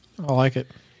 I like it.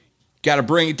 Got to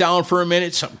bring it down for a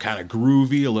minute, something kind of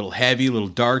groovy, a little heavy, a little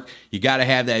dark. You got to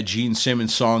have that Gene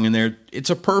Simmons song in there.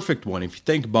 It's a perfect one. If you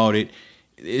think about it,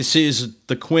 this is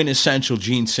the quintessential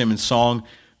Gene Simmons song,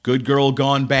 Good Girl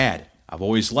Gone Bad. I've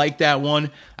always liked that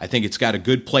one. I think it's got a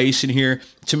good place in here.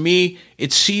 To me,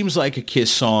 it seems like a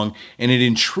Kiss song, and it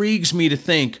intrigues me to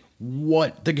think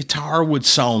what the guitar would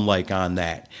sound like on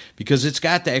that, because it's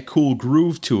got that cool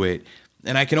groove to it,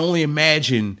 and I can only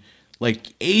imagine...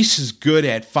 Like, Ace is good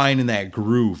at finding that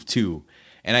groove, too.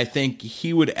 And I think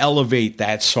he would elevate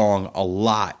that song a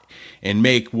lot and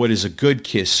make what is a good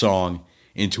Kiss song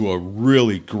into a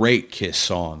really great Kiss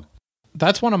song.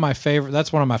 That's one of my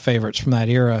favorites from that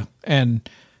era. And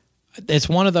it's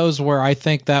one of those where I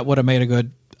think that would have made a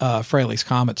good Frehley's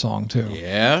Comet song, too.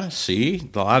 Yeah, see?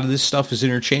 A lot of this stuff is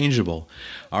interchangeable.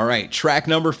 All right, track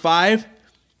number 5.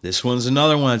 This one's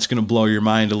another one that's going to blow your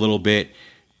mind a little bit.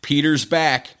 Peter's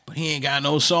back, but he ain't got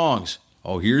no songs.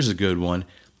 Oh, here's a good one.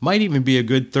 Might even be a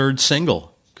good third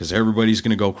single, because everybody's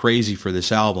going to go crazy for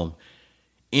this album.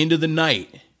 Into the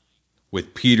Night,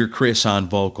 with Peter Criss on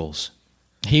vocals.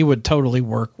 He would totally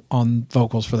work on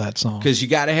vocals for that song. Because you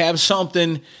got to have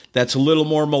something that's a little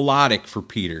more melodic for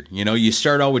Peter. You know, you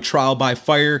start out with Trial by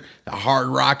Fire, a hard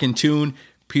rocking tune,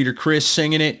 Peter Criss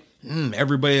singing it.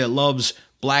 Everybody that loves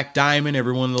Black Diamond,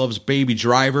 everyone that loves Baby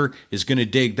Driver is going to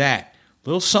dig that.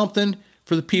 Little something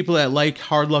for the people that like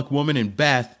Hard Luck Woman and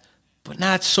Beth, but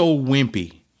not so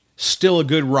wimpy. Still a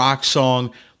good rock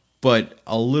song, but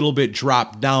a little bit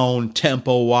dropped down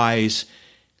tempo-wise.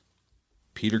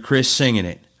 Peter Criss singing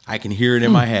it. I can hear it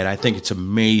in my head. I think it's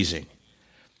amazing.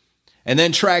 And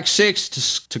then track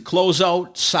 6 to close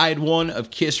out side 1 of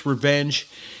Kiss Revenge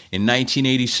in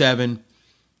 1987.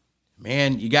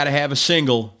 Man, you got to have a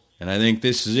single, and I think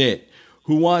this is it.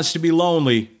 Who Wants to Be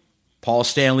Lonely? Paul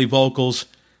Stanley vocals.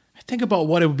 I think about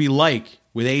what it would be like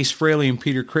with Ace Frehley and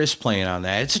Peter Criss playing on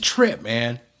that. It's a trip,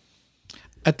 man.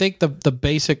 I think the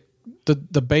basic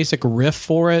riff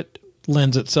for it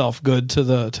lends itself good to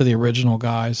the original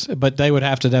guys, but they would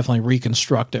have to definitely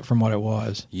reconstruct it from what it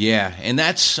was. Yeah, and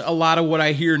that's a lot of what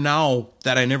I hear now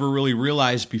that I never really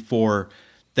realized before,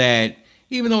 that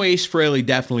even though Ace Frehley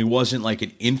definitely wasn't like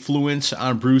an influence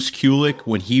on Bruce Kulick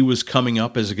when he was coming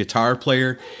up as a guitar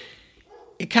player,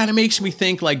 it kind of makes me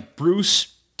think like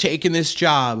Bruce taking this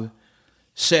job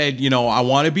said, I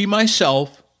want to be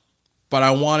myself, but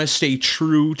I want to stay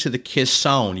true to the Kiss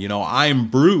sound. I'm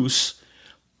Bruce,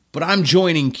 but I'm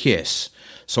joining Kiss.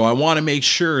 So I want to make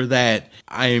sure that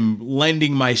I'm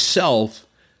lending myself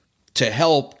to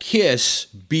help Kiss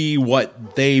be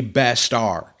what they best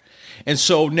are. And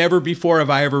so never before have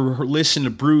I ever listened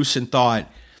to Bruce and thought,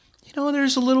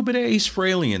 there's a little bit of Ace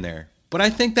Frehley in there. But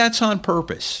I think that's on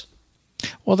purpose.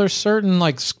 Well, there's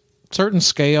certain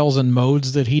scales and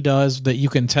modes that he does that you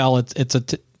can tell it's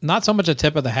not so much a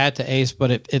tip of the hat to Ace, but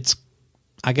it's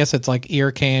I guess it's like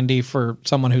ear candy for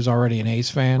someone who's already an Ace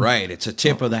fan. Right. It's a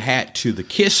tip of the hat to the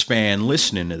Kiss fan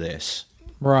listening to this.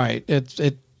 Right.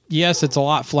 Yes, it's a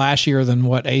lot flashier than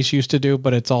what Ace used to do,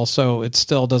 but it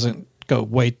still doesn't go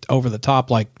way over the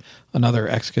top like another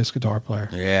ex-Kiss guitar player.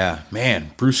 Yeah,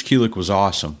 man, Bruce Kulick was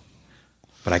awesome.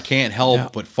 But I can't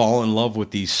help but fall in love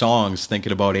with these songs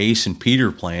thinking about Ace and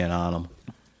Peter playing on them.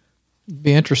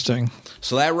 Be interesting.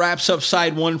 So that wraps up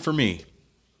side 1 for me.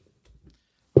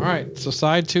 All right, so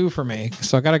side 2 for me.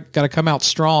 So I gotta come out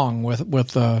strong with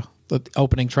the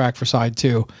opening track for side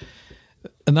 2.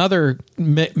 Another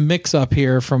mix up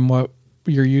here from what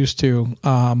you're used to.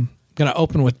 Going to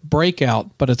open with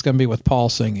Breakout, but it's going to be with Paul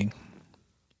singing.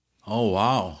 Oh,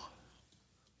 wow.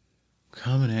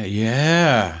 Coming at,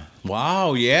 yeah.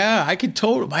 Wow, yeah. I could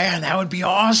man, that would be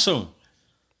awesome.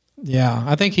 Yeah,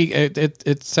 I think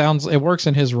it works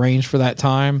in his range for that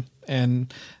time.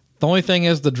 And the only thing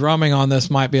is the drumming on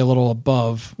this might be a little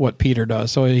above what Peter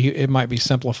does. So it might be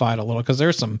simplified a little because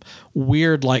there's some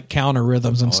weird like counter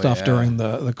rhythms and stuff during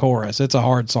the chorus. It's a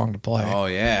hard song to play. Oh,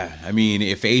 yeah. I mean,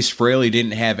 if Ace Frehley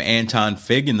didn't have Anton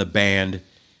Fig in the band,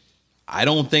 I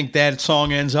don't think that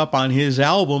song ends up on his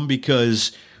album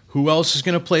because who else is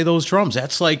going to play those drums?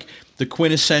 That's like the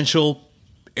quintessential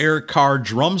Eric Carr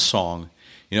drum song.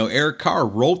 Eric Carr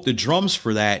wrote the drums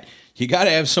for that. You got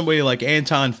to have somebody like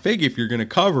Anton Fig if you're going to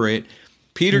cover it.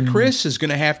 Peter Criss is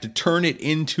going to have to turn it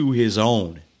into his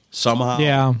own somehow.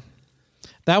 Yeah,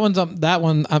 that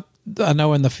one. I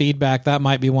know in the feedback that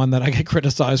might be one that I get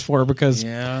criticized for because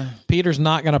Peter's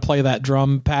not going to play that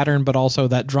drum pattern, but also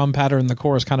that drum pattern in the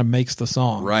chorus kind of makes the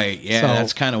song. Right. Yeah,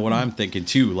 that's kind of what I'm thinking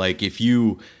too. Like if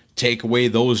you take away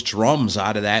those drums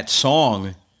out of that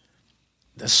song,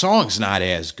 the song's not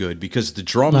as good because the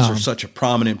drums are such a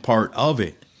prominent part of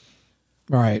it.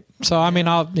 Right. So, I mean,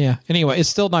 anyway, it's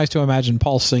still nice to imagine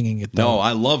Paul singing it, though. No,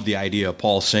 I love the idea of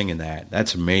Paul singing that.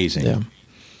 That's amazing. Yeah.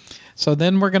 So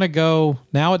then we're going to go,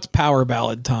 now it's power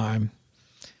ballad time.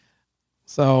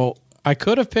 So I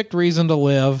could have picked Reason to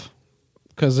Live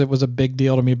because it was a big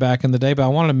deal to me back in the day, but I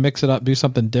wanted to mix it up, do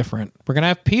something different. We're going to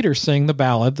have Peter sing the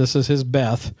ballad. This is his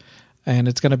Beth, and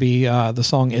it's going to be the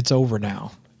song It's Over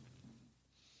Now.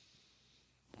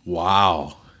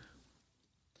 Wow.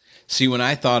 See, when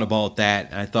I thought about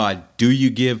that, I thought, do you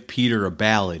give Peter a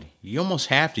ballad? You almost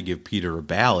have to give Peter a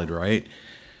ballad, right?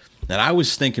 And I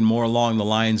was thinking more along the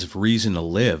lines of Reason to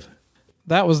Live.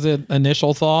 That was the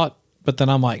initial thought, but then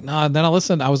I'm like, nah. Then I was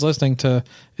listening to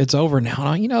It's Over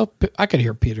Now, and I could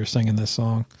hear Peter singing this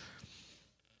song.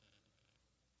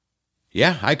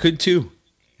 Yeah, I could too.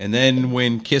 And then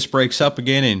when Kiss breaks up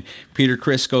again and Peter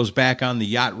Criss goes back on the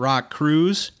Yacht Rock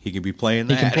cruise, he could be playing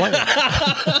that. He can play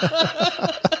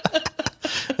it.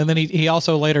 And then he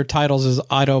also later titles his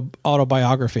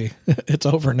autobiography, It's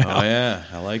Over Now. Oh, yeah.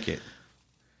 I like it.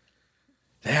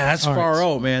 Yeah, that's far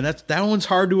out, man. That one's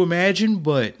hard to imagine,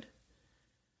 but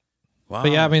wow.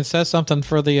 But yeah, I mean, it says something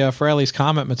for the Fraley's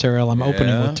comment material. I'm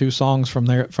opening with 2 songs from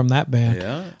that band.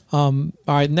 Yeah. All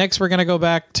right, next we're going to go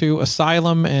back to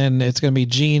Asylum, and it's going to be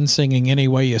Gene singing Any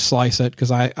Way You Slice It,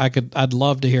 because I'd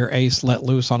love to hear Ace let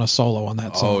loose on a solo on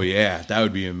that song. Oh, yeah. That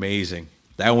would be amazing.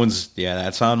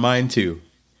 That's on mine, too.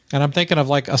 And I'm thinking of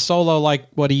like a solo like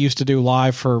what he used to do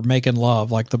live for Making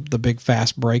Love, like the big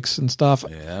fast breaks and stuff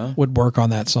would work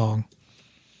on that song.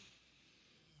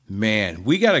 Man,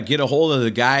 we got to get a hold of the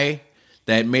guy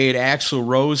that made Axl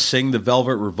Rose sing the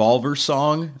Velvet Revolver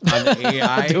song on the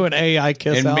AI. Do an AI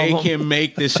Kiss and album. make him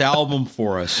make this album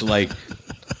for us. Like,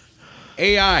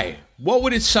 AI, what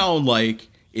would it sound like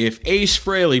if Ace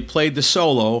Frehley played the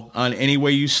solo on Any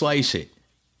Way You Slice It?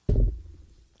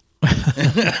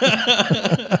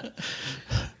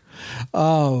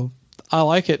 Oh, I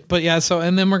like it. But yeah,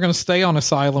 and then we're going to stay on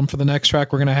Asylum for the next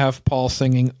track. We're going to have Paul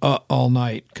singing All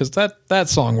Night, because that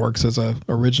song works as a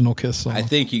original Kiss song. I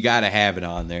think you got to have it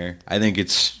on there. I think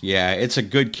it's a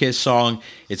good Kiss song.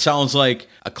 It sounds like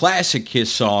a classic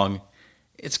Kiss song.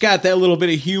 It's got that little bit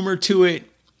of humor to it.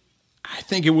 I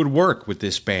think it would work with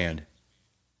this band.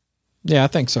 Yeah, I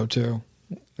think so too.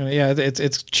 Yeah,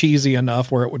 it's cheesy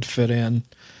enough where it would fit in,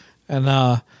 and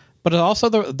but also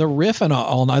the riff and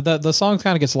all night. The song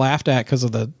kind of gets laughed at because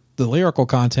of the lyrical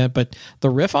content, but the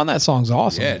riff on that song's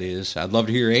awesome. Yeah, it is. I'd love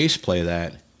to hear Ace play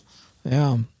that.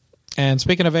 Yeah. And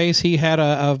speaking of Ace, he had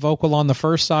a vocal on the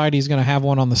first side. He's going to have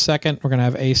one on the second. We're going to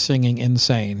have Ace singing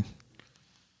Insane.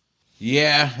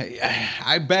 Yeah,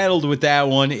 I battled with that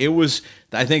one.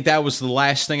 I think that was the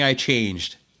last thing I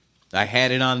changed. I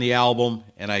had it on the album,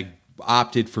 and I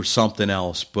opted for something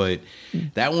else, but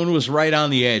that one was right on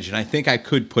the edge, and I think I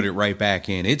could put it right back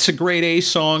in. It's a great Ace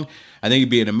song. I think it'd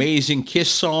be an amazing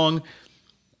Kiss song.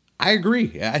 I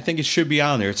agree. I think it should be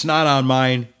on there. It's not on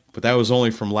mine, but that was only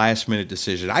from last-minute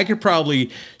decision. I could probably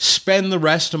spend the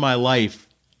rest of my life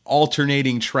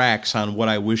alternating tracks on what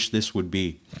I wish this would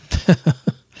be.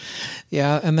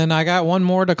 Yeah, and then I got one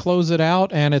more to close it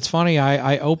out, and it's funny,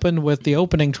 I opened with the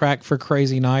opening track for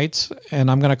Crazy Nights, and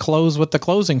I'm going to close with the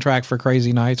closing track for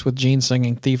Crazy Nights with Gene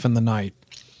singing Thief in the Night.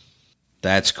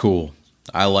 That's cool.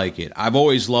 I like it. I've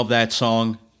always loved that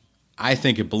song. I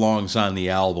think it belongs on the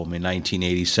album in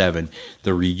 1987,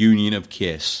 The Reunion of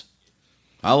Kiss.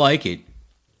 I like it.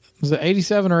 Was it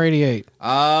 87 or 88?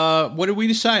 What did we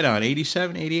decide on?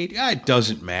 87, 88? It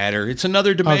doesn't matter. It's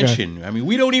another dimension. Okay. I mean,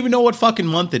 we don't even know what fucking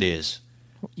month it is.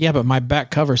 Yeah, but my back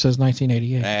cover says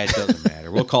 1988. It doesn't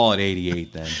matter. We'll call it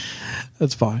 88 then.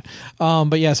 That's fine.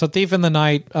 But yeah, so Thief in the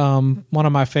Night, one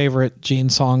of my favorite Gene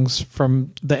songs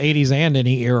from the 80s and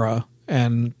any era.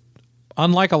 And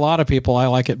unlike a lot of people, I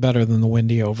like it better than the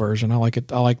Windio version. I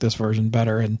like this version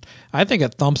better. And I think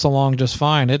it thumps along just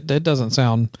fine. It doesn't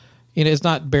sound... it's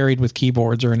not buried with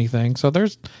keyboards or anything. So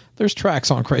there's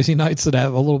tracks on Crazy Nights that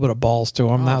have a little bit of balls to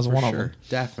them. That was one of them.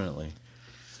 Definitely.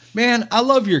 Man, I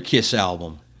love your Kiss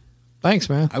album. Thanks,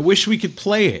 man. I wish we could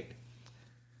play it.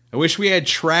 I wish we had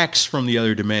tracks from the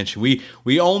other dimension.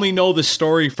 We only know the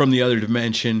story from the other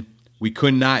dimension. We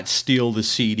could not steal the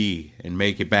CD and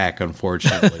make it back,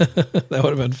 unfortunately. That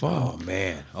would have been fun. Oh,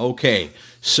 man. Okay,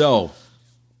 so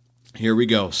here we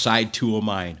go. Side 2 of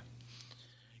mine.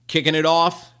 Kicking it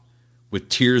off with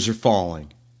Tears Are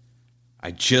Falling.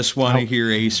 I just want to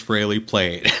hear Ace Frehley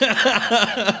play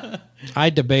it.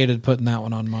 I debated putting that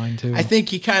one on mine, too. I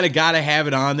think you kind of got to have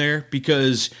it on there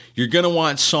because you're going to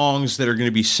want songs that are going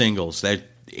to be singles, that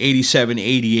 87,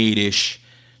 88-ish,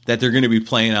 that they're going to be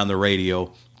playing on the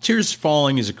radio. Tears Are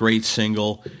Falling is a great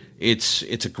single. It's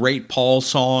a great Paul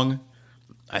song.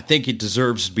 I think it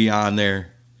deserves to be on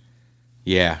there.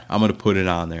 Yeah, I'm going to put it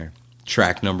on there.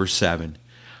 Track number 7.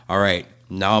 All right.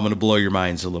 Now I'm going to blow your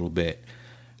minds a little bit.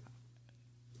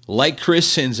 Like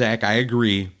Chris Czynszak, I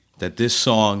agree that this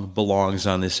song belongs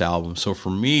on this album. So for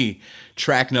me,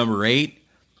 track number 8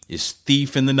 is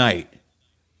Thief in the Night.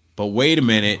 But wait a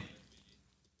minute.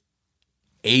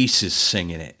 Ace is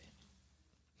singing it.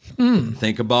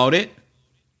 Think about it.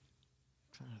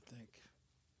 I'm trying to think.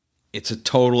 It's a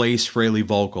total Ace Frehley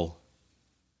vocal.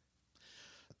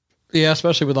 Yeah,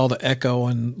 especially with all the echo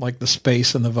and like the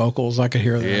space and the vocals. I could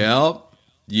hear that.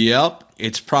 Yep.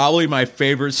 It's probably my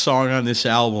favorite song on this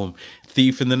album,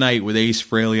 Thief in the Night with Ace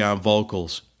Frehley on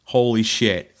vocals. Holy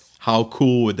shit. How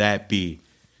cool would that be?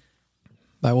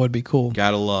 That would be cool.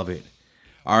 Gotta love it.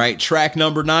 All right, track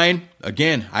number 9.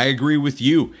 Again, I agree with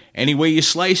you. Any way you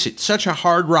slice it. Such a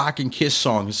hard rockin' Kiss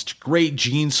song. It's a great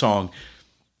Gene song.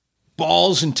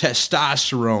 Balls and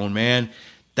testosterone, man.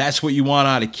 That's what you want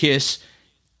out of Kiss.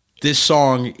 This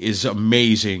song is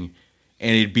amazing.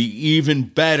 And it'd be even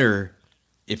better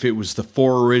if it was the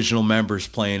 4 original members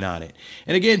playing on it.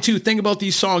 And again, too, think about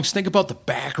these songs. Think about the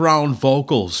background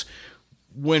vocals.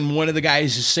 When one of the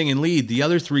guys is singing lead, the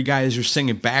other 3 guys are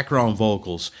singing background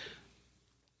vocals.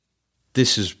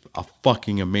 This is a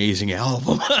fucking amazing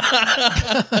album.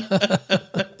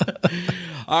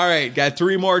 All right, got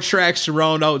 3 more tracks to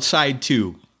round out side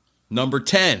 2. Number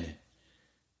 10.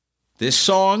 This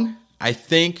song, I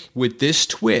think, with this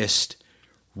twist,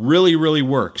 really, really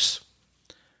works.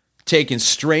 Taking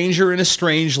Stranger in a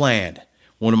Strange Land,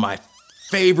 one of my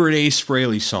favorite Ace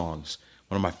Frehley songs.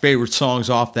 One of my favorite songs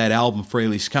off that album,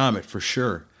 Frehley's Comet, for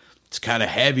sure. It's kind of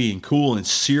heavy and cool and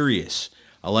serious.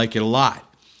 I like it a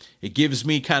lot. It gives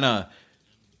me kind of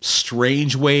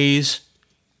Strange Ways,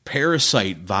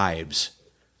 Parasite vibes.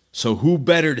 So who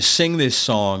better to sing this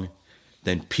song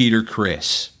than Peter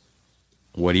Criss?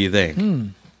 What do you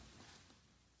think?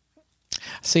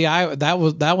 See,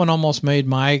 that one almost made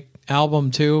my album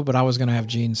too, but I was going to have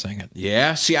Gene sing it.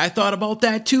 Yeah, see, I thought about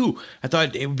that too. I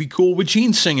thought it would be cool with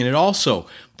Gene singing it also.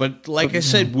 But like I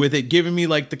said, with it giving me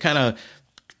like the kind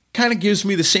of gives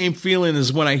me the same feeling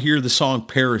as when I hear the song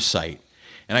Parasite.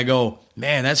 And I go,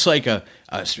 man, that's like a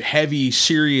heavy,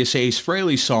 serious Ace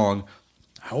Frehley song.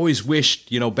 I always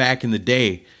wished, back in the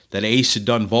day that Ace had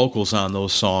done vocals on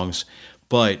those songs.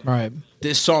 But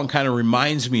this song kind of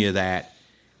reminds me of that.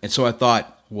 And so I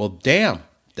thought, well, damn,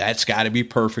 that's got to be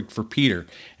perfect for Peter.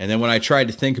 And then when I tried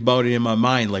to think about it in my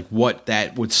mind, like what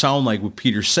that would sound like with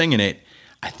Peter singing it,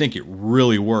 I think it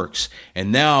really works.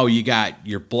 And now you got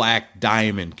your Black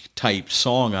Diamond type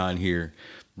song on here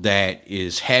that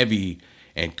is heavy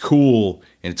and cool,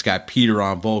 and it's got Peter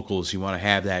on vocals. You want to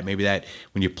have that. Maybe that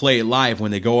when you play it live, when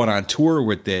they go out on tour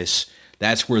with this,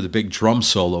 that's where the big drum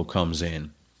solo comes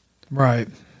in. Right.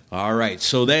 All right.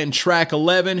 So then track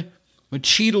 11, I'm going to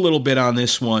cheat a little bit on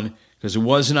this one because it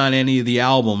wasn't on any of the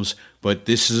albums, but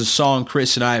this is a song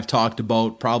Chris and I have talked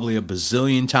about probably a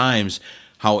bazillion times,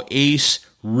 how Ace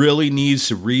really needs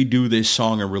to redo this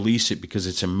song and release it because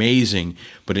it's amazing,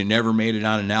 but it never made it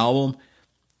on an album.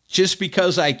 Just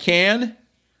because I can,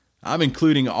 I'm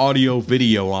including audio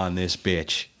video on this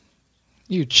bitch.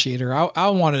 You cheater. I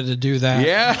wanted to do that.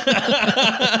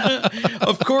 Yeah?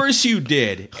 Of course you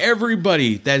did.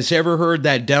 Everybody that's ever heard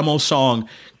that demo song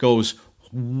goes,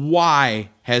 why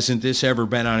hasn't this ever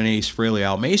been on an Ace Frehley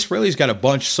album? Ace Frehley's got a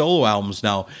bunch of solo albums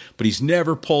now, but he's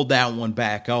never pulled that one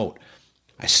back out.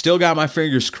 I still got my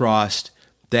fingers crossed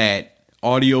that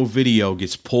audio video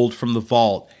gets pulled from the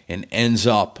vault and ends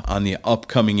up on the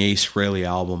upcoming Ace Frehley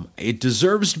album. It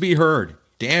deserves to be heard.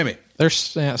 Damn it. There's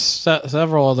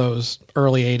several of those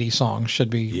early 80s songs should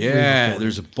be. Yeah,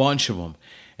 there's a bunch of them.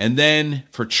 And then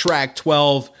for track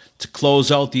 12, to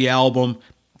close out the album,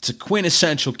 it's a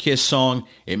quintessential Kiss song.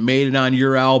 It made it on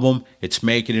your album. It's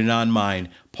making it on mine.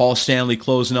 Paul Stanley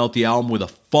closing out the album with a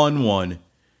fun one.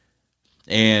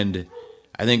 And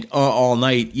I think All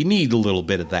Night, you need a little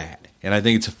bit of that. And I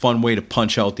think it's a fun way to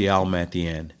punch out the album at the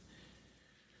end.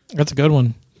 That's a good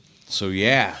one. So,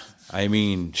 yeah. I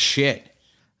mean, shit.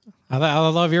 I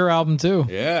love your album, too.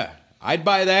 Yeah. I'd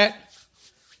buy that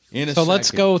in a So second.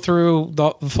 let's go through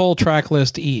the full track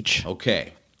list each.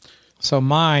 Okay. So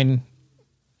mine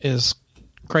is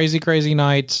Crazy Crazy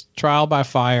Nights, Trial by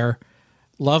Fire,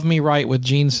 Love Me Right with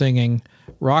Gene singing,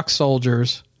 Rock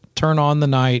Soldiers, Turn on the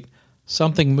Night,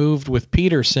 Something Moved with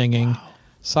Peter singing,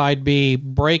 Side B,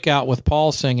 Breakout with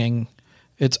Paul singing,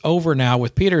 It's Over Now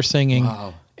with Peter singing,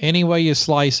 Any Way You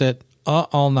Slice It,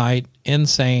 All Night,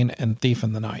 Insane, and Thief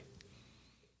in the Night.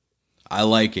 I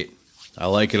like it. I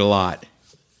like it a lot.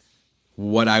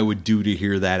 What I would do to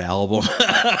hear that album.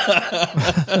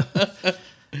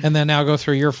 And then now go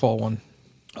through your full one.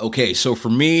 Okay, so for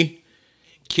me,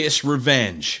 Kiss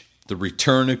Revenge, The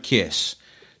Return of Kiss.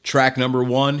 Track number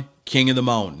 1, King of the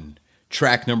Mountain.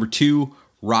 Track number 2,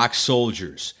 Rock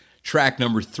Soldiers. Track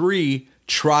number 3,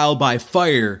 Trial by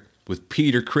Fire with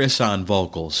Peter Criss on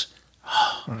vocals.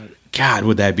 God,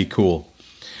 would that be cool.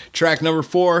 Track number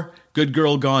 4, Good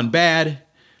Girl Gone Bad.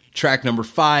 Track number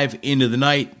 5, Into the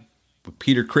Night with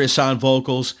Peter Criss on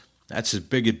vocals. That's as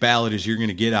big a ballad as you're going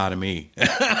to get out of me.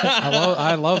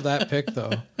 I love that pick,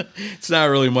 though. It's not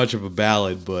really much of a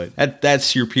ballad, but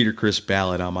that's your Peter Criss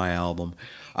ballad on my album.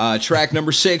 Track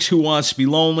number 6, Who Wants to Be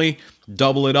Lonely.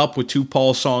 Double it up with 2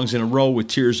 Paul songs in a row with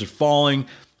Tears Are Falling.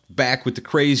 Back with the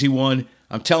crazy one.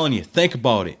 I'm telling you, think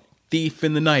about it. Thief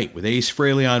in the Night with Ace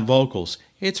Frehley on vocals.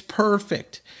 It's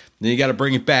perfect. Then you got to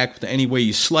bring it back with Any Way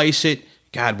You Slice It.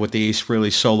 God, what the Ace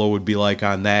Frehley solo would be like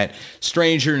on that.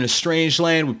 Stranger in a Strange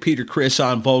Land with Peter Criss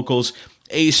on vocals.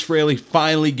 Ace Frehley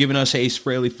finally giving us Ace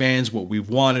Frehley fans what we've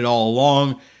wanted all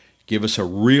along. Give us a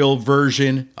real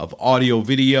version of audio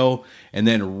video. And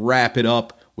then wrap it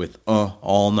up with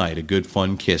All Night, a good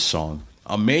fun Kiss song.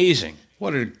 Amazing.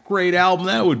 What a great album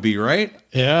that would be, right?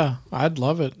 Yeah, I'd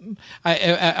love it.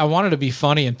 I wanted to be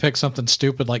funny and pick something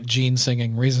stupid like Gene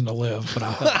singing Reason to Live, but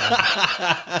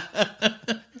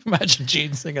imagine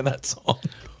Gene singing that song.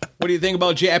 What do you think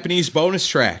about Japanese bonus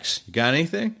tracks? You got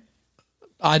anything?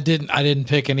 I didn't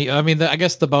pick any. I mean, I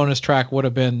guess the bonus track would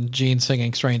have been Gene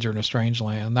singing Stranger in a Strange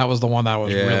Land. That was the one that I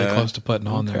was really close to putting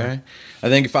on there. I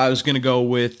think if I was going to go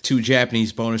with 2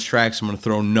 Japanese bonus tracks, I'm going to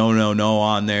throw No No No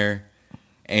on there.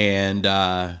 And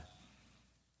The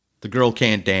Girl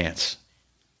Can't Dance.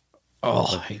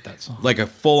 Oh, I hate that song. Like a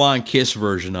full-on Kiss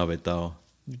version of it, though.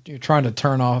 You're trying to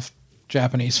turn off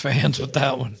Japanese fans with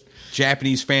that one.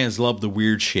 Japanese fans love the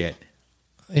weird shit.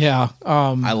 Yeah.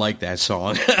 I like that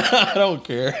song. I don't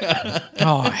care.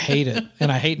 Oh, I hate it.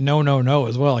 And I hate No No No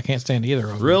as well. I can't stand either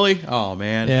of them. Really? Oh,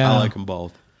 man. Yeah. I like them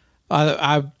both.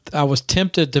 I was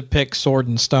tempted to pick Sword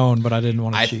and Stone, but I didn't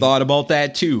want to cheat. I thought about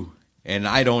that, too. And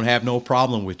I don't have no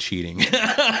problem with cheating.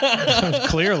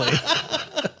 Clearly.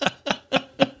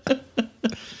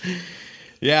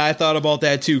 Yeah, I thought about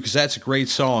that too because that's a great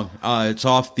song. It's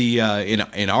off the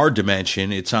in our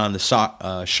dimension. It's on the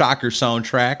Shocker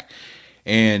soundtrack,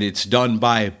 and it's done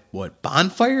by what,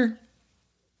 Bonfire?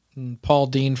 Paul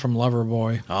Dean from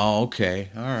Loverboy. Oh, okay,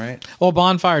 all right. Well,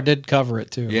 Bonfire did cover it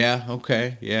too. Yeah,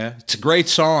 okay, yeah. It's a great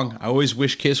song. I always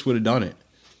wish Kiss would have done it.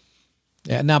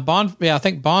 Yeah. Now, I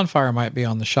think Bonfire might be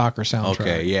on the Shocker soundtrack.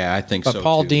 Okay, yeah, I think but so. But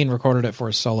Paul too. Dean recorded it for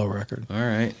his solo record. All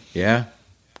right, yeah.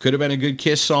 Could have been a good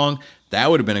Kiss song. That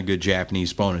would have been a good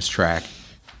Japanese bonus track.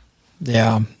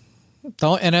 Yeah.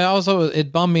 And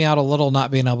it bummed me out a little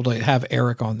not being able to have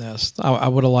Eric on this. I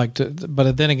would have liked to,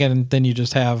 but then again, then you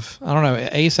just have, I don't know,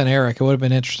 Ace and Eric. It would have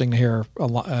been interesting to hear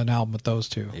an album with those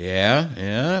two.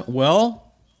 Yeah.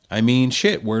 Well, I mean,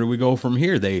 shit, where do we go from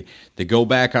here? They go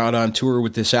back out on tour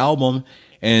with this album,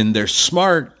 and they're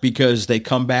smart because they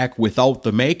come back without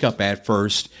the makeup at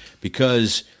first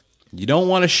because you don't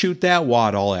want to shoot that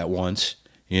wad all at once.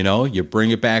 You know, you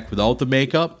bring it back without the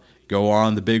makeup. Go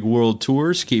on the big world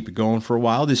tours, keep it going for a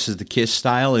while. This is the Kiss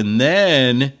style. And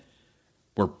then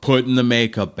we're putting the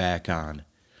makeup back on.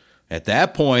 At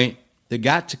that point, they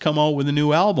got to come out with a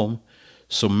new album.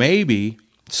 So maybe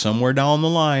somewhere down the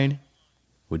line,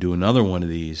 we'll do another one of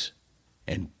these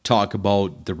and talk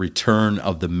about the return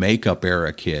of the makeup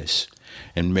era Kiss.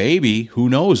 And maybe, who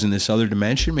knows, in this other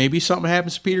dimension, maybe something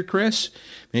happens to Peter Criss.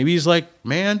 Maybe he's like,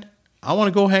 man, I want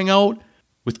to go hang out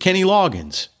with Kenny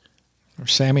Loggins. Or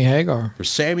Sammy Hagar.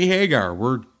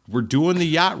 We're doing the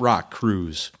yacht rock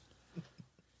cruise.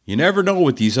 You never know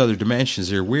with these other dimensions.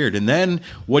 They're weird. And then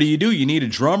what do? You need a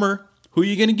drummer. Who are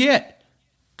you going to get?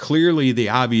 Clearly, the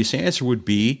obvious answer would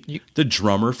be the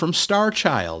drummer from Star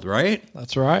Child, right?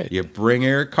 That's right. You bring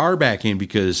Eric Carr back in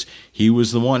because he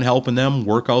was the one helping them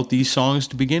work out these songs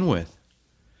to begin with.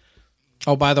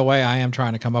 Oh, by the way, I am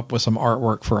trying to come up with some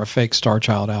artwork for a fake Star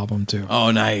Child album, too. Oh,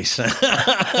 nice.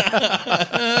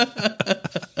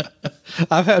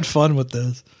 I've had fun with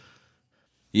this.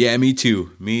 Yeah, me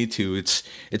too.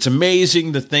 It's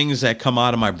amazing the things that come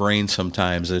out of my brain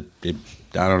sometimes. I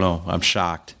don't know. I'm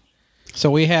shocked. So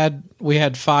we had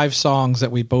 5 songs that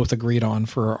we both agreed on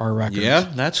for our records. Yeah,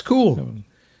 that's cool.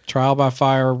 Trial by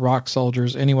Fire, Rock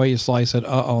Soldiers, Any Way You Slice It,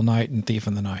 All Night, and Thief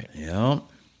in the Night. Yeah.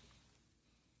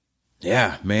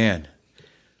 Yeah, man.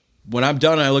 When I'm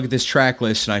done, I look at this track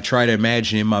list and I try to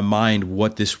imagine in my mind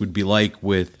what this would be like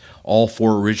with all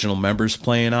 4 original members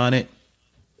playing on it.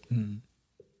 Mm.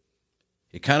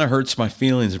 It kind of hurts my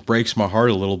feelings. It breaks my heart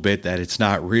a little bit that it's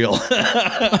not real.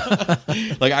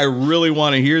 Like, I really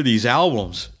want to hear these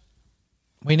albums.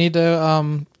 We need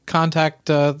to contact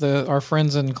our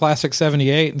friends in Classic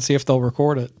 78 and see if they'll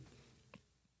record it.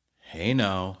 Hey,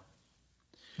 now.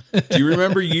 Do you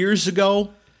remember years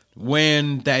ago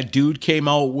when that dude came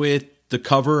out with the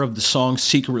cover of the song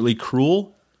Secretly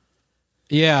Cruel?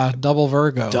 Yeah, Double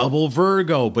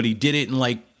Virgo. But he did it in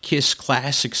like Kiss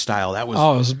classic style. That was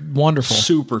it was wonderful.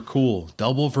 Super cool.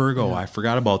 Double Virgo. Yeah. I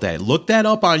forgot about that. Look that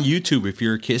up on YouTube if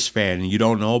you're a Kiss fan and you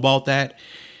don't know about that.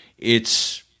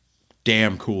 It's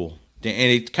damn cool.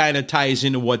 And it kind of ties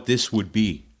into what this would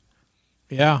be.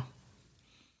 Yeah.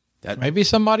 Maybe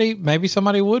somebody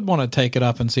would want to take it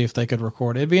up and see if they could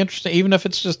record it. It'd be interesting, even if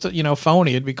it's just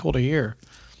phony. It'd be cool to hear.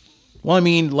 Well, I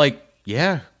mean,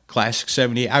 Classic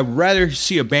 78. I'd rather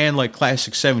see a band like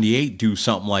Classic 78 do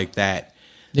something like that,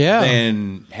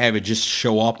 than have it just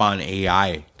show up on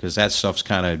AI because that stuff's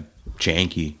kind of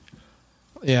janky.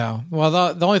 Yeah.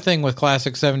 Well, the only thing with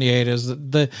Classic 78 is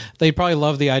that they probably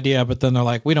love the idea, but then they're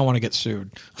like, we don't want to get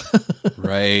sued.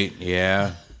 Right.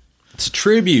 Yeah. It's a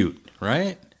tribute,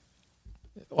 right?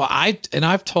 Well,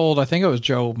 I've told, I think it was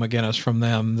Joe McGinnis from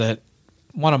them, that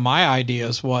one of my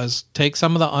ideas was take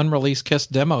some of the unreleased Kiss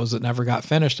demos that never got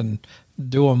finished and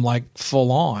do them like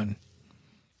full on.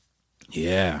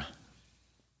 Yeah.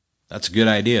 That's a good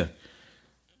idea.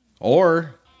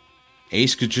 Or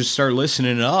Ace could just start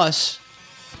listening to us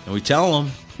and we tell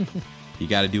him, you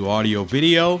got to do audio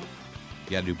video,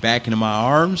 you got to do Back Into My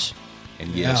Arms, and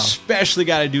you especially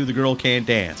got to do The Girl Can't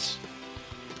Dance.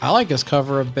 I like his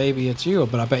cover of Baby It's You,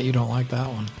 but I bet you don't like that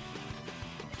one.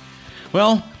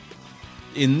 Well,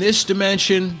 in this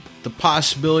dimension, the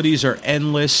possibilities are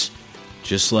endless,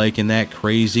 just like in that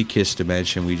crazy Kiss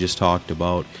dimension we just talked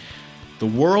about. The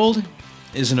world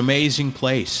is an amazing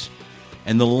place,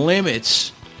 and the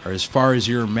limits are as far as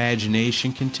your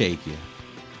imagination can take you.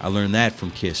 I learned that from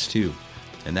Kiss, too.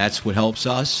 And that's what helps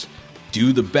us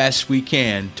do the best we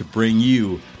can to bring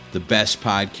you the best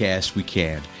podcast we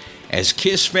can. As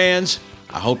Kiss fans,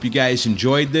 I hope you guys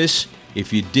enjoyed this.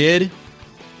 If you did,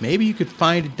 maybe you could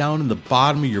find it down in the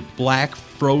bottom of your black,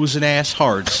 frozen-ass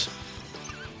hearts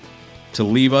to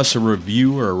leave us a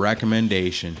review or a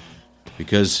recommendation.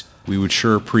 because we would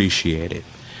sure appreciate it.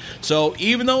 So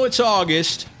even though it's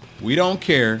August, we don't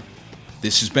care.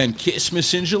 This has been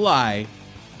Kissmas in July,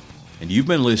 and you've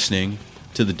been listening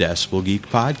to the Decibel Geek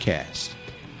Podcast.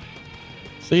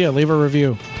 See ya. Leave a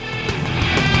review.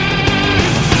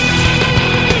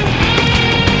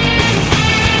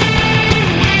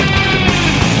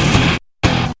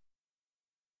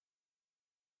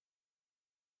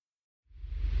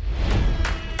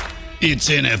 It's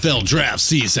NFL draft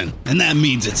season, and that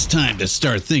means it's time to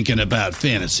start thinking about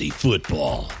fantasy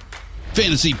football.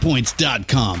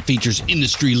 FantasyPoints.com features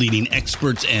industry-leading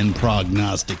experts and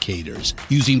prognosticators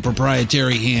using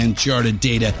proprietary hand-charted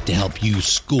data to help you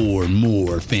score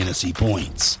more fantasy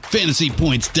points.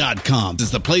 FantasyPoints.com is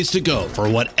the place to go for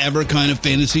whatever kind of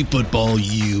fantasy football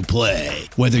you play.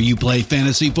 Whether you play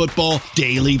fantasy football,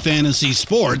 daily fantasy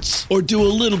sports, or do a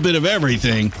little bit of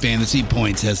everything, Fantasy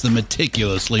Points has the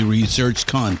meticulously researched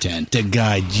content to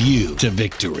guide you to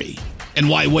victory. And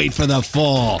why wait for the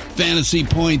fall? Fantasy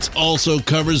Points also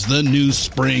covers the new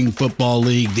spring football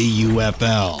league, the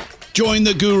UFL. Join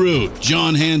the guru,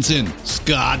 John Hansen,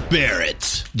 Scott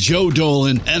Barrett, Joe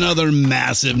Dolan, and other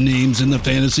massive names in the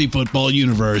fantasy football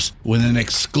universe with an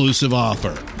exclusive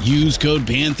offer. Use code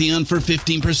Pantheon for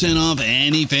 15% off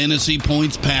any Fantasy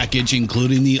Points package,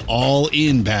 including the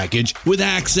all-in package, with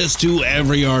access to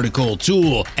every article,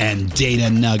 tool, and data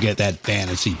nugget that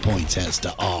Fantasy Points has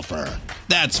to offer.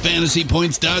 That's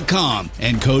FantasyPoints.com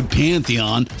and code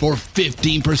Pantheon for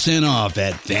 15% off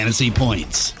at Fantasy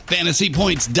Points.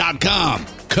 FantasyPoints.com,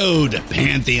 code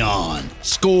Pantheon.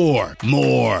 Score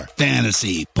more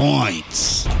fantasy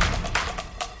points.